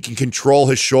enough that he can control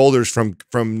his shoulders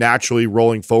from naturally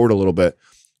rolling forward a little bit.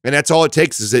 And that's all it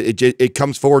takes is it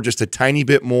comes forward just a tiny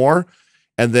bit more,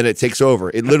 and then it takes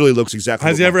over. It literally looks exactly.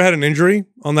 Has he ever had an injury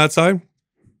on that side?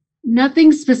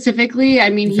 Nothing specifically. I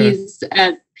mean,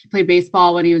 Okay. He played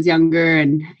baseball when he was younger,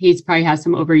 and he's probably has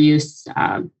some overuse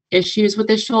issues with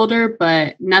his shoulder,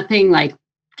 but nothing like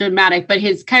dramatic. But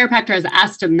his chiropractor has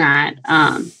asked him that.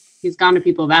 He's gone to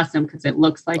people who've asked him because it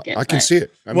looks like it. I can see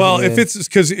it. I mean, Well, if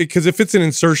it's an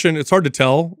insertion, it's hard to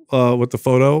tell with the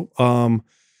photo.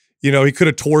 He could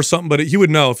have tore something, but he would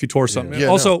know if he tore something. Yeah,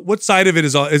 Also, what side of it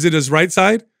is it his right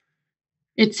side?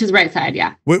 It's his right side,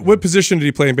 yeah. What position did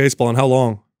he play in baseball and how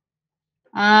long?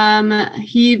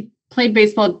 He played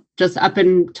baseball just up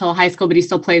until high school, but he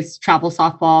still plays travel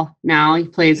softball now. He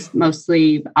plays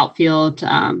mostly outfield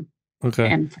and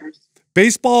first.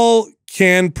 Baseball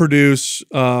can produce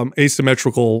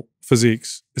asymmetrical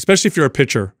physiques, especially if you're a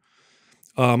pitcher.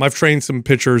 I've trained some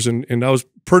pitchers, and I was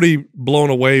pretty blown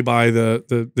away by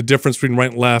the difference between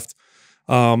right and left.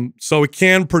 So it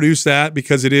can produce that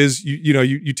because it is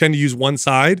you tend to use one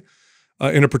side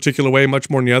in a particular way much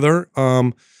more than the other.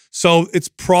 So it's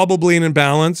probably an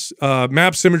imbalance.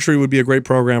 Map Symmetry would be a great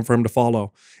program for him to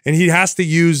follow, and he has to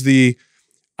use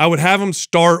I would have him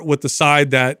start with the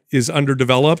side that is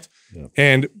underdeveloped. Yeah.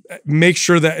 And make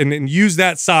sure that and use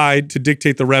that side to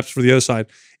dictate the reps for the other side,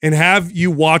 and have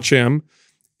you watch him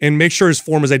and make sure his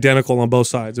form is identical on both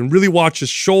sides, and really watch his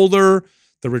shoulder,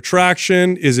 the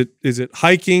retraction. Is it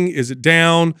hiking? Is it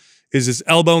down? Is his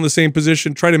elbow in the same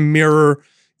position? Try to mirror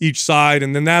each side,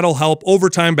 and then that'll help over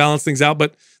time balance things out.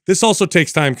 But this also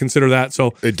takes time. Consider that.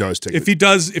 So it does take. If he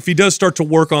does start to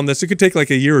work on this, it could take like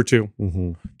a year or two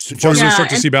before we start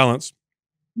to see balance.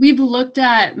 We've looked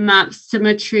at Map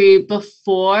Symmetry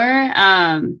before,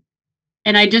 and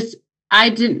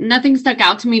nothing stuck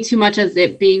out to me too much as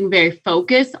it being very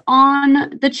focused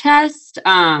on the chest.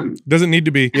 Doesn't need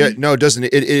to be. Yeah, no, it doesn't.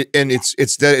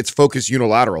 It's focused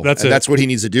unilateral. That's what he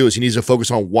needs to do. Is he needs to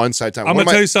focus on one side time. I'm going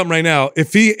to tell you something right now.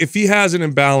 If he has an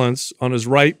imbalance on his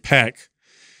right pec,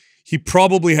 he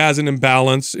probably has an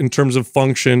imbalance in terms of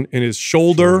function in his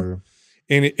shoulder.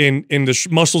 In the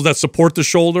muscles that support the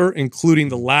shoulder, including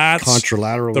the lats,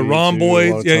 contralateral, the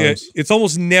rhomboids. Yeah. It's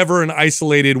almost never an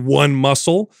isolated one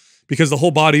muscle because the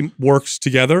whole body works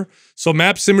together. So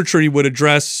Map Symmetry would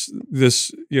address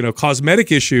this,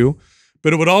 cosmetic issue,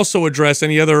 but it would also address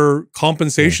any other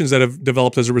compensations that have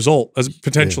developed as a result, as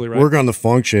potentially, right? Work on the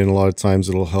function. A lot of times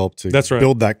it'll help to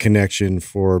build that connection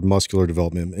for muscular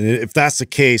development. And if that's the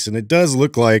case, and it does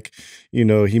look like, he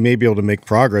may be able to make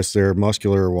progress there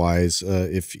muscular wise,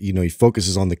 if, he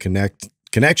focuses on the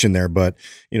connection there. But,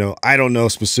 I don't know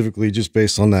specifically just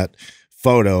based on that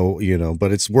photo,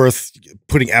 but it's worth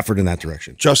putting effort in that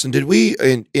direction. Justin, did we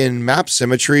in Map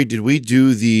Symmetry, did we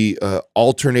do the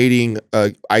alternating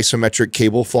isometric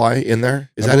cable fly in there?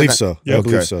 I believe so. Yeah, I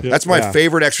believe so. That's my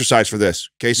favorite exercise for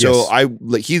this. Okay, so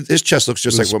his chest looks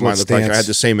just like what mine looked like. I had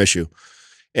the same issue,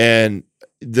 and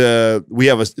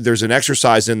there's an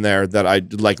exercise in there that I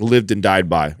lived and died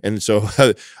by, and so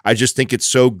I just think it's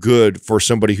so good for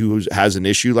somebody who has an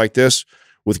issue like this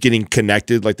with getting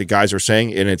connected, like the guys are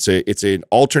saying, and it's an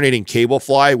alternating cable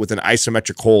fly with an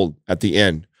isometric hold at the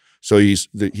end. So he's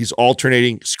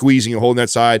alternating, squeezing and holding that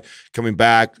side, coming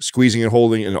back, squeezing and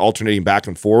holding, and alternating back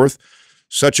and forth.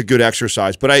 Such a good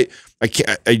exercise. But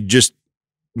I just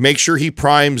make sure he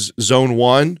primes zone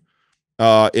 1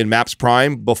 in MAPS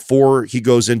Prime before he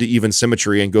goes into even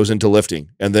symmetry and goes into lifting.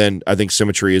 And then I think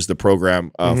symmetry is the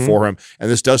program for him.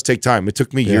 And this does take time. It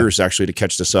took me years actually to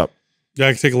catch this up. Yeah,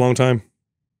 it can take a long time.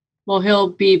 Well, he'll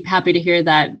be happy to hear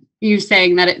that. You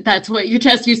saying that that's what your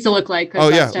chest used to look like. Oh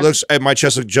yeah, my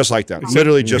chest looked just like that.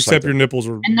 Literally just except like your nipples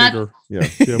were and bigger.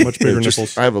 Yeah, much bigger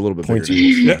nipples. I have a little bit bigger.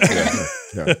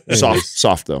 Yeah.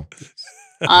 Soft though.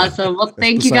 Awesome. Well,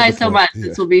 thank you guys so much.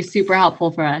 This will be super helpful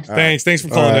for us. Thanks for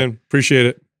calling in. Appreciate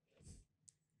it.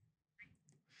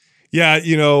 Yeah,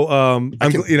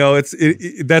 it's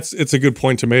a good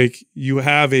point to make.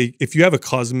 If you have a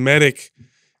cosmetic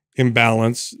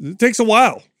imbalance, it takes a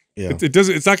while. Yeah.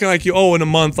 It's not gonna like in a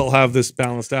month I'll have this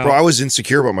balanced out. Bro, I was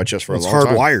insecure about my chest for a long time.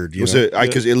 It's hardwired.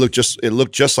 Because it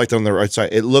looked just like that on the right side.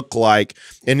 It looked like,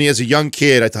 and as a young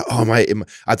kid, I thought,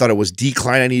 I thought it was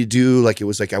decline I need to do. Like it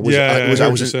was like I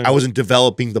wasn't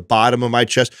developing the bottom of my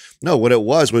chest. No, what it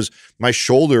was my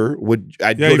shoulder would.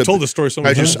 You told the story so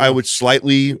many times. I would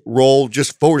slightly roll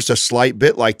just forward, just a slight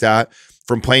bit like that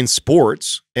from playing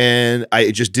sports, and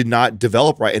it just did not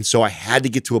develop right, and so I had to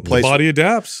get to a place. The body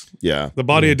adapts. Yeah, the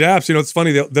body adapts. It's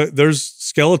funny. There's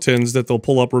skeletons that they'll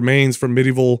pull up remains from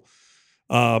medieval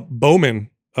bowmen.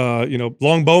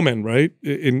 Long bowmen, right?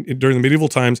 During the medieval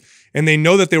times, and they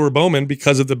know that they were bowmen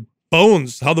because of the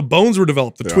bones, how the bones were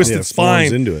developed, the twisted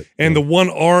spine, into it. And the one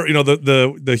arm,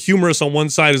 the humerus on one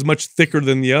side is much thicker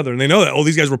than the other, and they know that.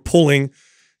 These guys were pulling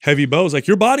heavy bows. Like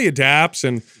your body adapts,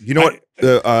 and what?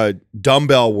 The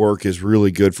dumbbell work is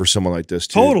really good for someone like this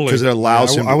too. Totally, because it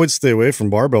allows him. I would stay away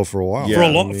from barbell for a while. Yeah, a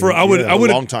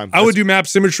long time. I would do MAP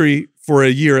symmetry for a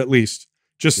year at least.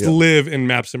 Just live in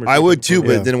MAP symmetry. I would too,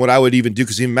 but then what I would even do,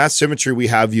 because in MAP symmetry we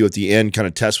have you at the end kind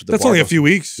of test with the That's barbell. only a few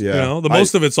weeks. Yeah. The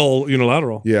most of it's all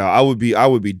unilateral. Yeah, I would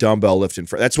be dumbbell lifting.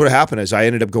 That's what happened is I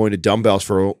ended up going to dumbbells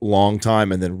for a long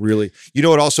time, and then really,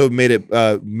 what also made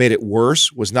it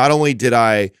worse was not only did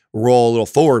I roll a little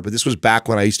forward, but this was back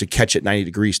when I used to catch at 90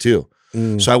 degrees too.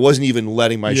 So I wasn't even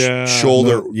letting my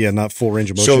shoulder. Not full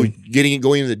range of motion. So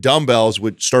going into the dumbbells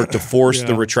would start to force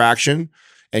the retraction.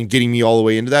 And getting me all the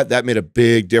way into that made a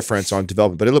big difference on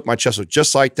development. But it looked, my chest was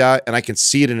just like that, and I can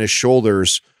see it in his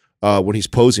shoulders when he's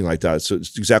posing like that. So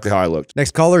it's exactly how I looked.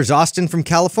 Next caller is Austin from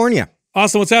California.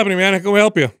 Austin, what's happening, man? How can we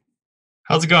help you?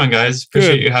 How's it going, guys?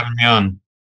 Appreciate you having me on.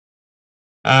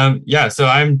 So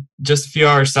I'm just a few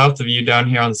hours south of you down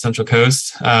here on the Central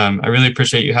Coast. I really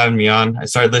appreciate you having me on. I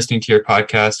started listening to your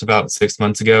podcast about 6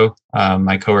 months ago.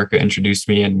 My coworker introduced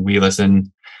me, and we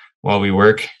listen while we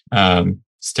work.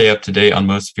 Stay up to date on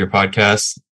most of your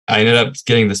podcasts. I ended up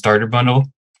getting the starter bundle.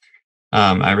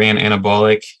 I ran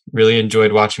anabolic, really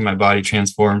enjoyed watching my body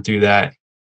transform through that.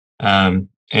 And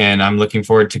I'm looking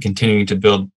forward to continuing to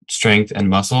build strength and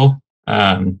muscle.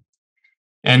 And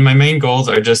my main goals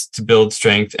are just to build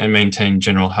strength and maintain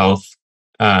general health.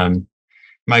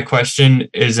 My question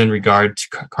is in regard to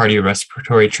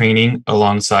cardiorespiratory training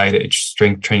alongside a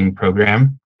strength training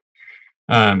program.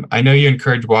 I know you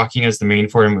encourage walking as the main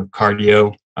form of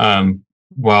cardio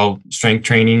while strength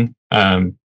training,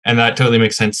 and that totally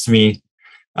makes sense to me.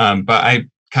 But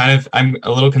I'm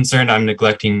a little concerned I'm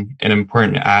neglecting an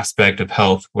important aspect of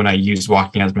health when I use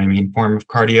walking as my main form of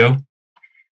cardio.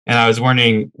 And I was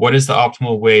wondering, what is the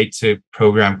optimal way to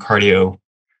program cardio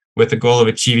with the goal of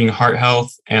achieving heart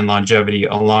health and longevity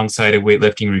alongside a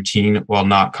weightlifting routine while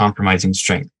not compromising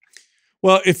strength?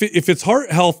 Well, if it's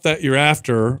heart health that you're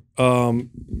after,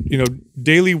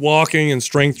 daily walking and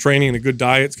strength training and a good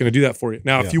diet is going to do that for you.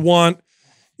 Now, if you want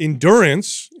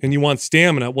endurance and you want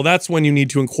stamina, well, that's when you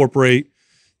need to incorporate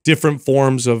different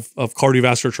forms of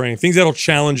cardiovascular training, things that'll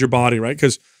challenge your body, right?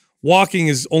 Because walking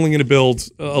is only going to build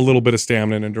a little bit of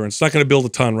stamina and endurance. It's not going to build a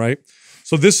ton, right?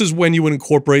 So this is when you would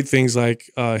incorporate things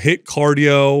like HIIT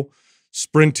cardio,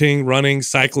 sprinting, running,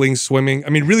 cycling, swimming. I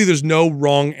mean, really, there's no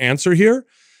wrong answer here.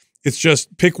 It's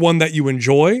just pick one that you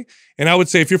enjoy. And I would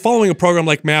say if you're following a program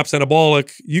like MAPS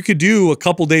Anabolic, you could do a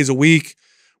couple days a week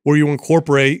where you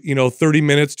incorporate, 30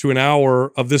 minutes to an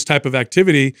hour of this type of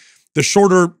activity. The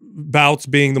shorter bouts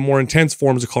being the more intense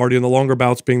forms of cardio, and the longer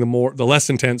bouts being the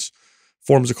less intense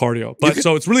forms of cardio. But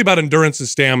so it's really about endurance and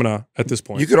stamina at this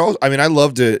point. You could also, I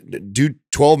love to do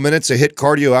 12 minutes of HIIT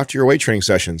cardio after your weight training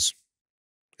sessions.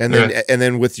 And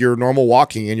then with your normal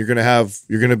walking, and you're going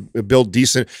to build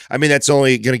decent. That's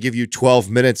only going to give you 12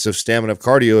 minutes of stamina of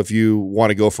cardio. If you want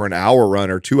to go for an hour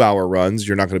run or 2 hour runs,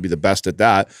 you're not going to be the best at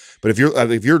that. But if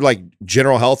you're like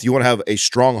general health, you want to have a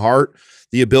strong heart,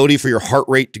 the ability for your heart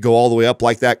rate to go all the way up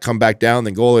like that, come back down,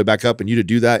 then go all the way back up, and you to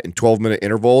do that in 12-minute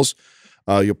intervals.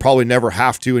 You'll probably never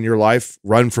have to in your life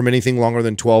run from anything longer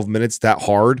than 12 minutes that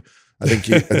hard. I think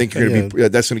you're going to be,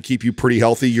 that's going to keep you pretty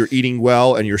healthy. You're eating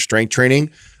well and you're strength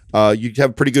training. You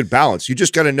have pretty good balance. You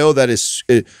just got to know that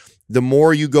the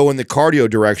more you go in the cardio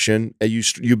direction,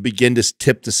 you begin to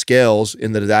tip the scales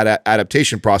in that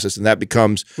adaptation process, and that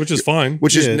becomes, which is fine.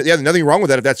 Which is nothing wrong with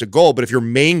that if that's a goal. But if your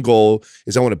main goal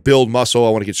is I want to build muscle, I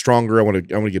want to get stronger, I want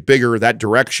to get bigger, that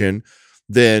direction,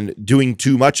 then doing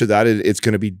too much of that, it's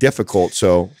going to be difficult.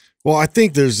 So. Well, I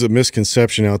think there's a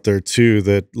misconception out there too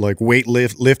that like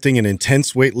lifting and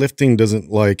intense weightlifting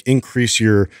doesn't like increase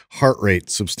your heart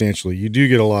rate substantially. You do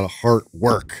get a lot of heart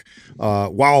work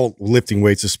while lifting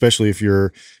weights, especially if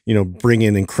you're,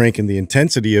 bringing and cranking the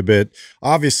intensity a bit.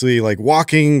 Obviously, like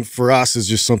walking for us is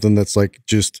just something that's like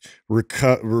just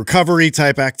recovery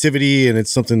type activity, and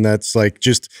it's something that's like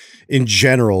just in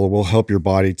general will help your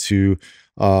body to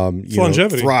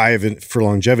thrive for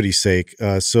longevity's sake.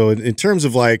 So in terms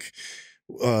of like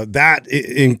that,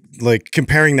 in like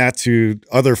comparing that to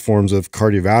other forms of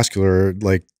cardiovascular,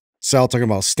 like Sal talking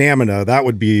about stamina, that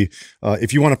would be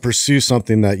if you want to pursue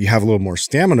something that you have a little more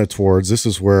stamina towards, this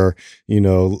is where,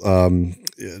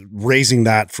 raising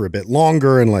that for a bit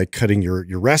longer and like cutting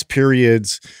your rest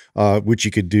periods, which you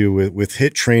could do with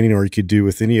HIIT training, or you could do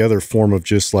with any other form of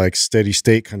just like steady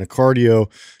state kind of cardio.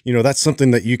 That's something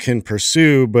that you can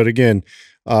pursue. But again,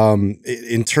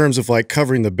 in terms of like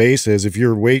covering the bases, if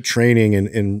you're weight training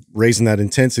and raising that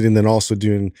intensity and then also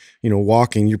doing,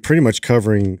 walking, you're pretty much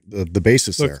covering the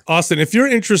bases. Look, there. Austin, if you're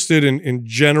interested in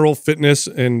general fitness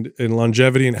and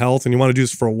longevity and health, and you want to do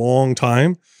this for a long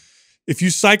time, if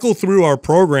you cycle through our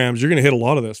programs, you're going to hit a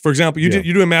lot of this. For example, you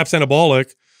do a MAPS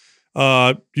anabolic.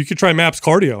 You could try MAPS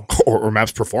cardio or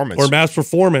MAPS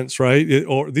performance right?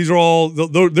 These are all,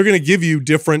 they're going to give you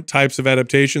different types of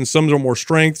adaptations. Some are more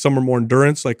strength, some are more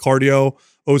endurance, like cardio,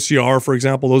 OCR, for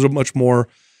example. Those are much more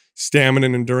stamina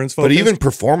and endurance focused. But even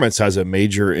performance has a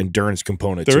major endurance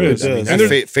component to it. I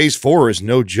mean, phase 4 is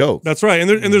no joke. That's right.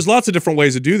 And there's lots of different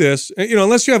ways to do this.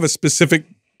 Unless you have a specific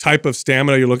type of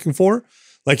stamina you're looking for,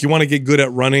 like you want to get good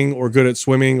at running or good at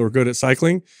swimming or good at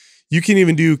cycling, you can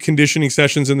even do conditioning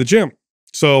sessions in the gym.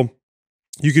 So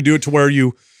you could do it to where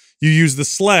you use the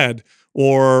sled,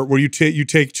 or where you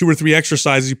take 2 or 3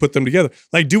 exercises, you put them together.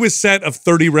 Like do a set of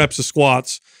 30 reps of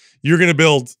squats. You're going to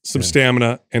build some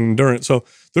stamina and endurance. So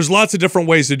there's lots of different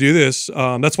ways to do this.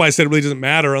 That's why I said it really doesn't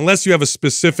matter unless you have a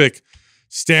specific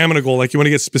stamina goal, like you want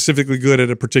to get specifically good at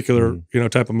a particular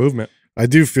type of movement. I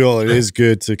do feel it is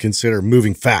good to consider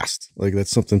moving fast. Like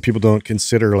that's something people don't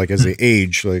consider, like as they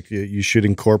age, like you should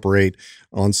incorporate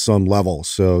on some level.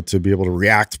 So to be able to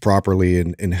react properly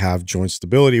and have joint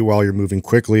stability while you're moving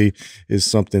quickly is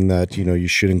something that, you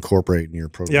should incorporate in your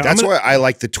program. Yeah, that's why I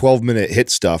like the 12-minute HIIT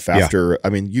stuff after. I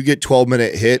mean, you get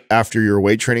 12-minute HIIT after your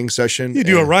weight training session. You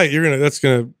do it right. You're going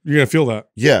to feel that.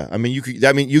 Yeah. I mean,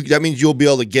 that means you'll be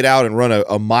able to get out and run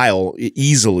a mile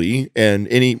easily, and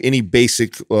any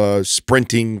basic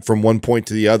sprinting from one point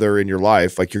to the other in your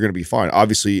life, like you're going to be fine.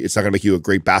 Obviously, it's not going to make you a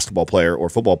great basketball player or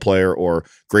football player or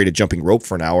great at jumping rope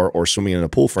for an hour or swimming in a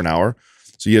pool for an hour.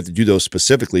 So you have to do those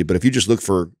specifically. But if you just look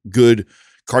for good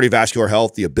cardiovascular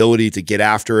health, the ability to get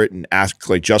after it and ask,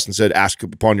 like Justin said, ask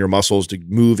upon your muscles to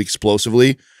move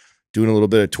explosively, doing a little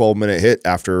bit of 12-minute HIIT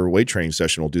after a weight training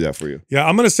session will do that for you. Yeah,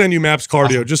 I'm going to send you MAPS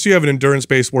cardio just so you have an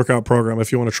endurance-based workout program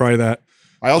if you want to try that.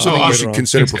 I also think you should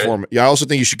consider performance. Yeah, I also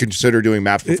think you should consider doing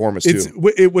MAPS performance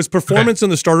too. It was performance in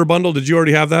the starter bundle. Did you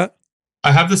already have that?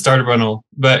 I have the starter bundle,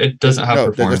 but it doesn't have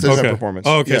performance. It doesn't have performance.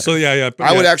 Oh, okay. Yeah. So yeah.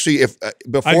 I would actually,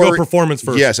 before I'd go performance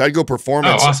first. Yes, I'd go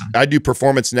performance. Oh, awesome. I'd do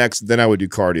performance next, then I would do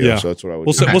cardio. Yeah. So that's what I would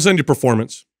do. We'll send you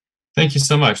performance. Thank you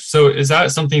so much. So is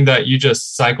that something that you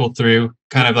just cycle through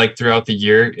kind of like throughout the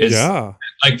year?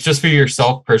 Like just for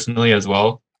yourself personally as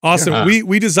well? Awesome.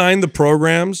 We designed the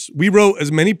programs. We wrote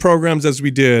as many programs as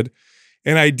we did.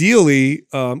 And ideally,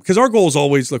 because our goal is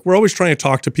always, we're always trying to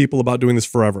talk to people about doing this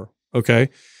forever, okay?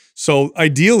 So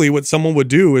ideally, what someone would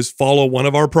do is follow one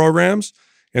of our programs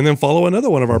and then follow another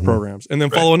one of our programs and then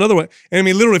follow another one. And I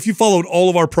mean, literally, if you followed all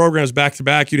of our programs back to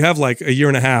back, you'd have like a year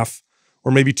and a half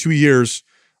or maybe 2 years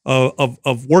of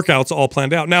workouts all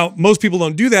planned out. Now, most people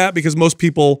don't do that because most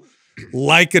people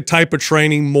like a type of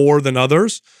training more than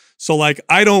others. So like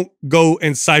I don't go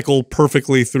and cycle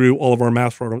perfectly through all of our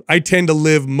MAPS programs. I tend to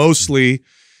live mostly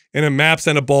in a MAPS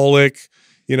anabolic,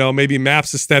 you know, maybe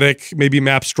MAPS aesthetic, maybe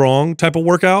MAPS strong type of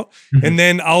workout. And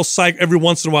then I'll every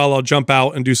once in a while I'll jump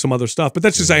out and do some other stuff. But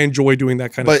that's just, I enjoy doing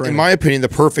that kind of training. But in my opinion,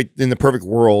 in the perfect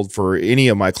world for any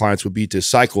of my clients would be to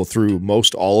cycle through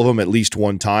most all of them at least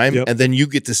one time. And then you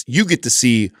get to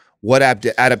see what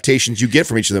adaptations you get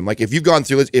from each of them. Like if you've gone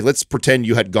through, let's pretend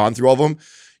you had gone through all of them,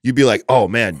 you'd be like, oh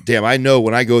man, damn, I know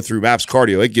when I go through MAPS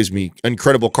cardio, it gives me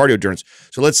incredible cardio endurance.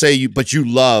 So let's say you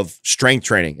love strength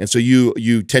training. And so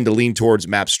you tend to lean towards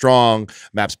MAPS strong,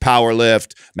 MAPS power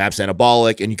lift, MAPS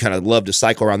anabolic, and you kind of love to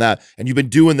cycle around that. And you've been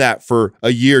doing that for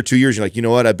a year, 2 years. You're like, you know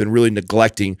what? I've been really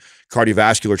neglecting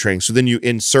cardiovascular training. So then you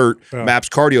insert MAPS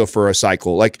cardio for a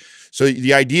cycle. Like, so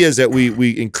the idea is that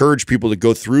we encourage people to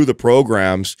go through the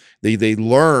programs. They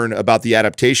learn about the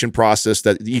adaptation process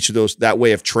that each of those, that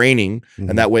way of training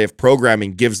and that way of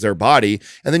programming gives their body.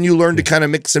 And then you learn to kind of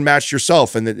mix and match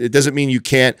yourself. And it doesn't mean you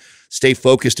can't stay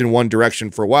focused in one direction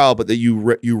for a while, but that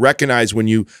you recognize when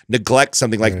you neglect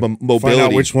something like mobility. Find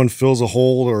out which one fills a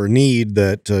hole or a need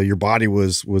that your body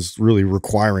was really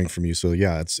requiring from you. So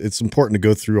yeah, it's important to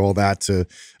go through all that to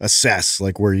assess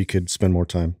like where you could spend more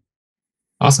time.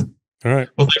 Awesome. All right.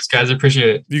 Well, thanks, guys. I appreciate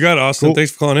it. You got it, Austin. Cool.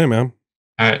 Thanks for calling in, man.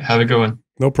 All right. Have a good one.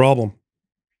 No problem.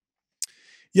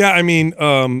 Yeah, I mean,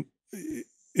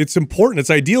 it's important. It's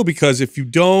ideal because if you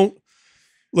don't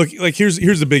look, like here's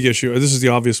the big issue. This is the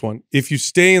obvious one. If you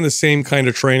stay in the same kind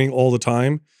of training all the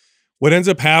time, what ends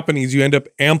up happening is you end up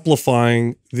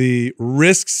amplifying the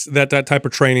risks that type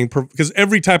of training, because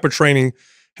every type of training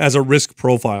has a risk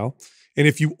profile. And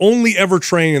if you only ever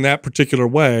train in that particular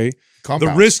way,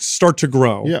 the risks start to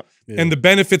grow. Yeah. And the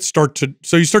benefits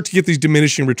so you start to get these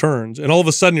diminishing returns. And all of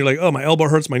a sudden you're like, oh, my elbow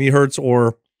hurts, my knee hurts,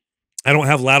 or I don't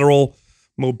have lateral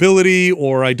mobility,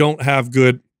 or I don't have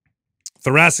good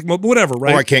thoracic mobility, whatever,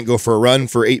 right? Or I can't go for a run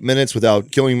for 8 minutes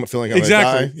without feeling like I'm going to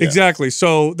die. Yeah. Exactly.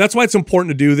 So that's why it's important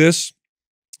to do this,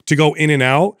 to go in and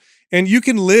out. And you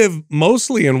can live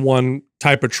mostly in one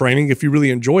type of training if you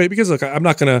really enjoy it, because look, I'm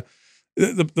not going to,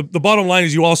 the bottom line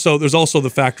is there's also the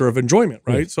factor of enjoyment,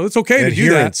 right? So it's okay to do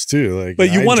that too. Like, but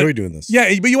I enjoy doing this. Yeah,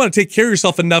 but you want to take care of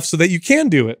yourself enough so that you can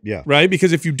do it. Yeah. Right?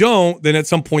 Because if you don't, then at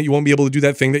some point you won't be able to do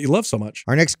that thing that you love so much.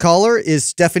 Our next caller is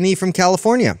Stephanie from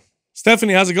California.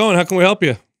 Stephanie, how's it going? How can we help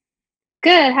you?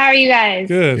 Good. How are you guys?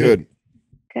 Good. Good.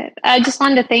 I just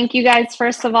wanted to thank you guys.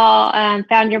 First of all,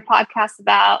 found your podcast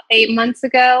about 8 months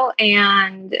ago,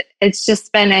 and it's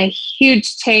just been a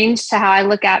huge change to how I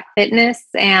look at fitness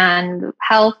and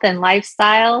health and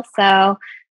lifestyle. So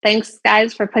thanks,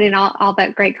 guys, for putting all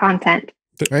that great content.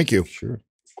 Thank you. Sure.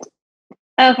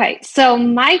 Okay. So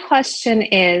my question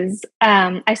is,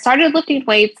 I started lifting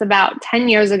weights about 10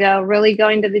 years ago, really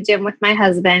going to the gym with my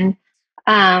husband.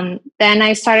 Then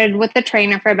I started with the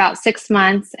trainer for about 6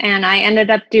 months, and I ended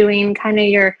up doing kind of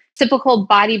your typical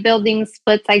bodybuilding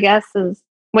splits, I guess is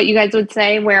what you guys would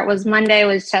say, where it was Monday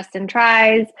was chest and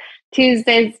tris,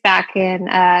 Tuesdays back in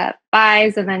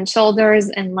thighs, and then shoulders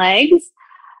and legs.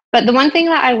 But the one thing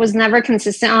that I was never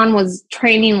consistent on was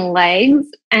training legs.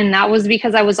 And that was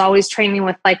because I was always training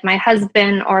with like my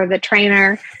husband or the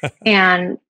trainer,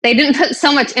 and they didn't put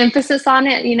so much emphasis on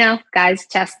it, you know, guys,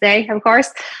 chest day, of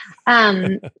course.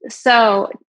 So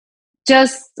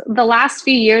just the last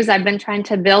few years, I've been trying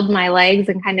to build my legs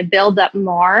and kind of build up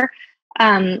more.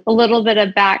 A little bit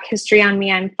of back history on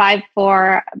me. I'm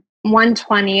 5'4",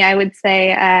 120, I would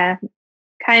say. I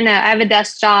have a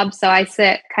desk job, so I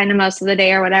sit kind of most of the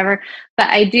day or whatever. But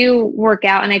I do work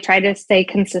out, and I try to stay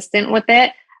consistent with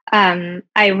it.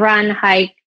 I run,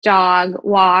 hike, jog,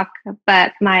 walk,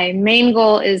 but my main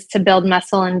goal is to build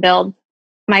muscle and build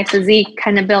my physique,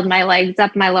 kind of build my legs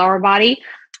up, my lower body.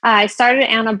 I started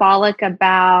anabolic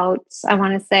about, I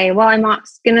want to say, I'm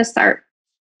going to start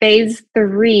phase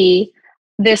 3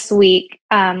 this week.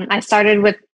 I started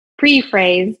with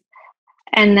pre-phase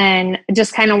and then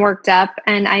just kind of worked up.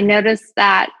 And I noticed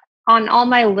that on all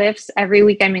my lifts every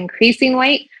week, I'm increasing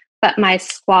weight, but my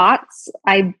squats,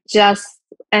 I just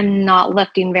am not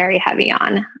lifting very heavy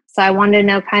on. So I wanted to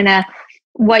know kind of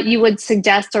what you would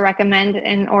suggest or recommend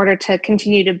in order to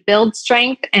continue to build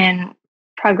strength and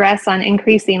progress on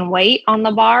increasing weight on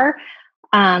the bar.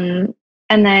 And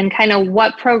then kind of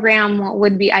what program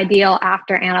would be ideal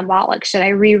after anabolic? Should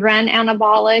I rerun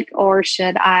anabolic, or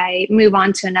should I move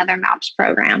on to another MAPS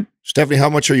program? Stephanie, how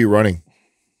much are you running?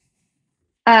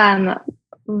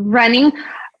 Running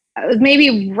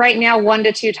maybe right now 1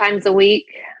 to 2 times a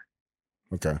week.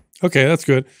 Okay, that's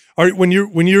good. All right, when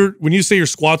you say your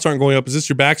squats aren't going up, is this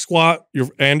your back squat, your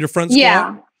front squat?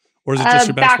 Yeah. Or is it just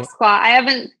your back squat? I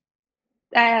haven't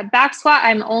back squat.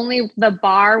 I'm only the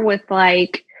bar with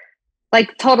like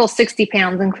like total 60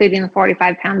 pounds, including the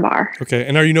 45-pound bar. Okay.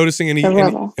 And are you noticing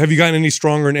have you gotten any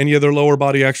stronger in any other lower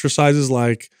body exercises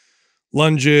like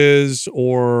lunges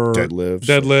or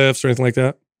deadlifts or anything like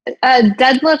that?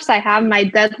 Deadlifts, I have my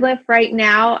deadlift right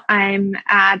now. I'm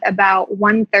at about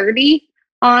 130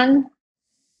 on.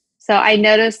 So I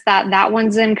noticed that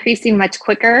one's increasing much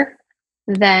quicker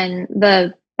than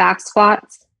the back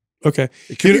squats. Okay.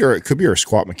 It could be your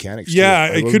squat mechanics. Yeah,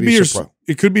 it could be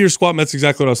your squat. That's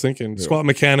exactly what I was thinking. Yeah. Squat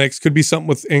mechanics could be something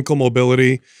with ankle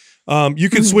mobility. You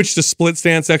can switch to split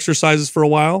stance exercises for a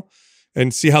while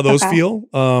and see how those feel.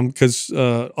 Because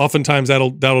oftentimes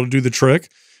that'll do the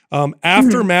trick.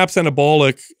 After MAPS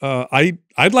anabolic,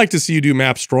 I'd like to see you do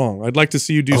MAPS strong. I'd like to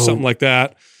see you do something like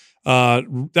that.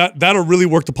 That'll really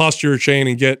work the posterior chain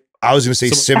and get. I was going to say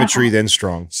symmetry, then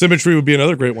strong. Symmetry would be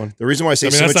another great one. The reason why I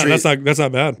say symmetry, that's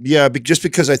not bad. Yeah, just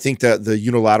because I think that the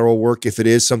unilateral work, if it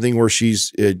is something where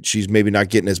she's maybe not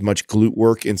getting as much glute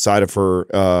work inside of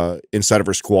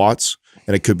her squats,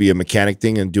 and it could be a mechanic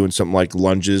thing and doing something like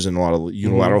lunges and a lot of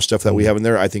unilateral stuff that we have in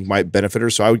there, I think might benefit her.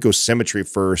 So I would go symmetry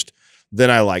first. Then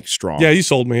I like strong. Yeah, you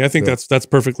sold me. I think that's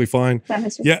perfectly fine.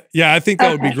 Yeah, I think that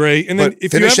would be great. And then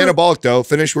if finish anabolic though,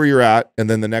 finish where you're at, and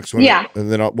then the next one. Yeah, and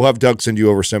then we'll have Doug send you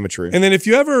over symmetry. And then if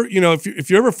you ever, if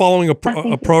you're ever following a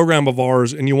program of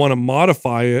ours and you want to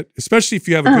modify it, especially if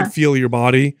you have a good feel of your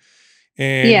body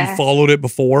and you followed it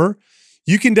before,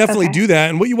 you can definitely do that.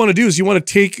 And what you want to do is you want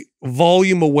to take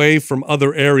volume away from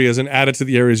other areas and add it to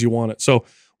the areas you want it. So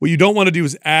what you don't want to do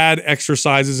is add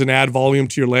exercises and add volume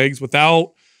to your legs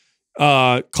without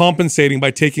compensating by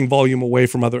taking volume away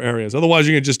from other areas. Otherwise,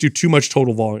 you're going to just do too much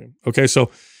total volume. Okay. So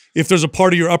if there's a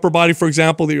part of your upper body, for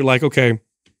example, that you're like, okay,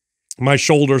 my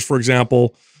shoulders, for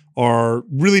example, are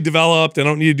really developed. I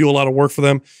don't need to do a lot of work for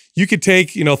them. You could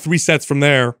take, 3 sets from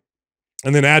there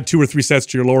and then add 2 or 3 sets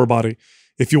to your lower body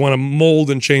if you want to mold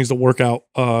and change the workout,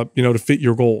 to fit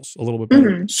your goals a little bit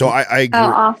better. So I agree.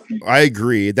 Awesome. I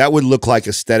agree. That would look like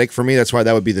aesthetic for me. That's why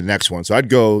that would be the next one. So I'd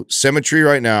go symmetry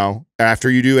right now. After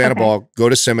you do anabolic, go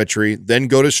to symmetry, then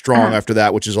go to strong after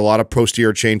that, which is a lot of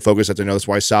posterior chain focus. That's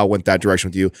why Sal went that direction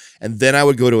with you. And then I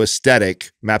would go to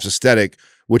aesthetic, MAPS aesthetic,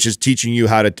 which is teaching you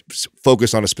how to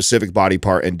focus on a specific body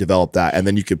part and develop that. And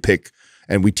then you could pick.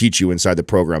 And we teach you inside the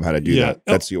program how to do that.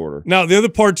 That's the order. Now, the other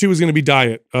part too is going to be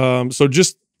diet. So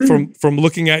just from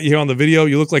looking at you here on the video,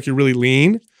 you look like you're really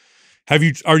lean.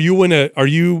 Are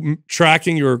you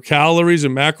tracking your calories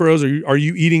and macros? Are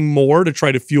you eating more to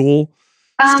try to fuel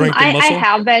strength and muscle? I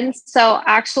have been. So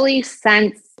actually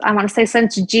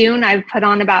since June, I've put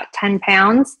on about 10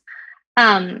 pounds.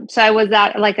 So I was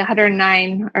at like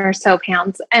 109 or so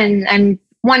pounds and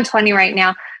 120 right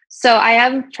now. So I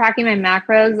am tracking my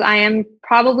macros. I am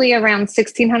probably around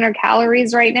 1,600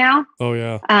 calories right now. Oh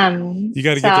yeah. You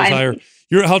got to get those higher.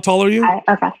 How tall are you?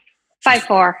 5'4".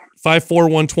 5'4",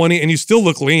 120, and you still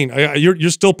look lean.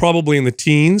 You're still probably in the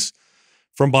teens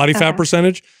from body fat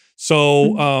percentage.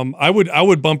 So I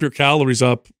would bump your calories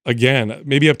up again,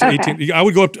 maybe up to 18. I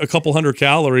would go up to a couple hundred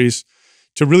calories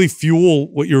to really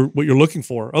fuel what you're looking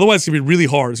for. Otherwise, it's gonna be really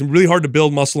hard. It's gonna be really hard to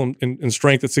build muscle and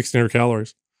strength at 1,600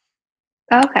 calories.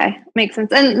 Okay, makes sense.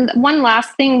 And one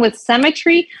last thing with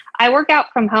symmetry, I work out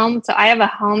from home. So I have a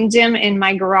home gym in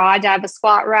my garage. I have a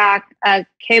squat rack, a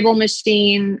cable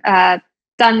machine,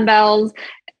 dumbbells,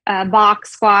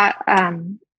 box squat.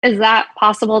 Is that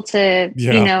possible to,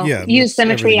 use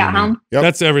symmetry at home? Yep.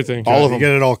 That's everything. All of them. You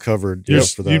get it all covered.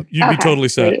 For that. You'd be totally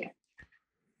set. Great.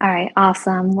 All right,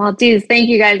 awesome. Well, dudes, thank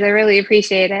you guys. I really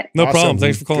appreciate it. No problem.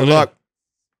 Thanks for calling. Good luck.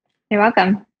 You're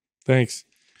welcome. Thanks.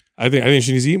 I think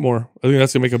she needs to eat more. I think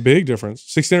that's gonna make a big difference.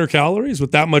 1,600 calories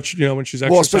with that much, when she's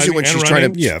exercising. Well, especially when she's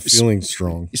trying to, feeling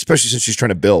strong. Especially since she's trying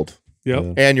to build.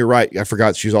 Yep. And you're right. I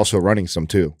forgot she's also running some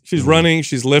too. She's running.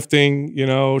 She's lifting.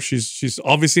 She's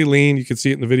obviously lean. You can see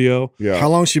it in the video. Yeah. How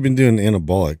long has she been doing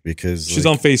anabolic? Because she's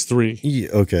on phase 3. Yeah,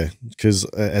 okay. Because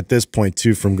at this point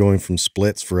too, from going from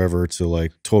splits forever to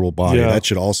like total body, that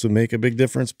should also make a big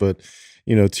difference. But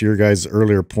to your guys'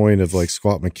 earlier point of like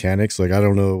squat mechanics, like I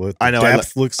don't know what the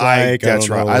depth looks like. That's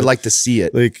right. I'd like to see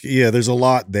it. Like, there's a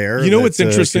lot there. What's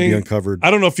interesting? Uncovered.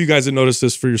 I don't know if you guys have noticed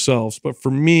this for yourselves, but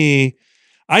for me,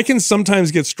 I can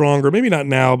sometimes get stronger. Maybe not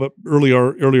now, but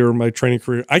earlier in my training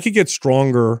career, I could get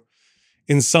stronger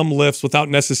in some lifts without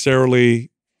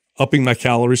necessarily upping my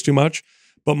calories too much.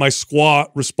 But my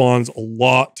squat responds a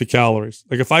lot to calories.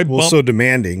 Like if I bump, so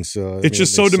demanding. So it's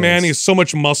just so demanding. It's so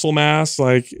much muscle mass.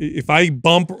 Like if I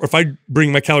bump or if I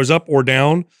bring my calories up or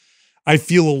down, I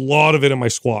feel a lot of it in my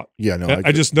squat. Yeah, no,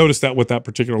 I just noticed that with that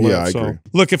particular lift. I agree.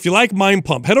 Look, if you like Mind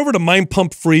Pump, head over to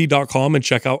mindpumpfree.com and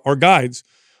check out our guides.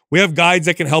 We have guides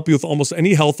that can help you with almost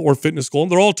any health or fitness goal.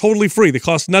 And they're all totally free. They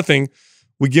cost nothing.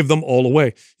 We give them all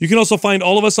away. You can also find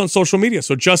all of us on social media.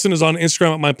 So Justin is on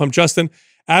Instagram at MindPumpJustin.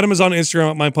 Adam is on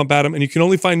Instagram at MindPumpAdam. And you can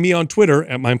only find me on Twitter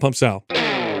at MindPumpSal.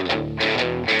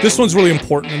 This one's really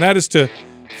important, and that is to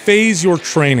phase your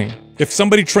training. If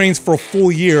somebody trains for a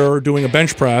full year doing a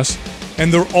bench press,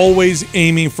 and they're always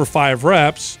aiming for 5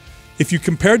 reps, if you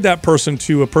compared that person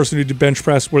to a person who did bench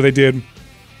press where they did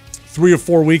 3 or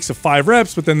 4 weeks of 5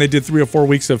 reps, but then they did 3 or 4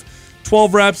 weeks of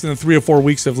 12 reps, and then 3 or 4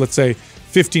 weeks of, let's say,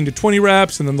 15 to 20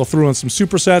 reps, and then they'll throw in some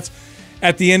supersets.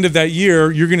 At the end of that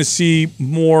year, you're going to see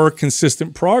more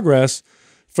consistent progress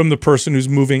from the person who's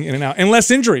moving in and out. And less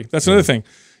injury. That's another thing.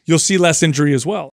 You'll see less injury as well.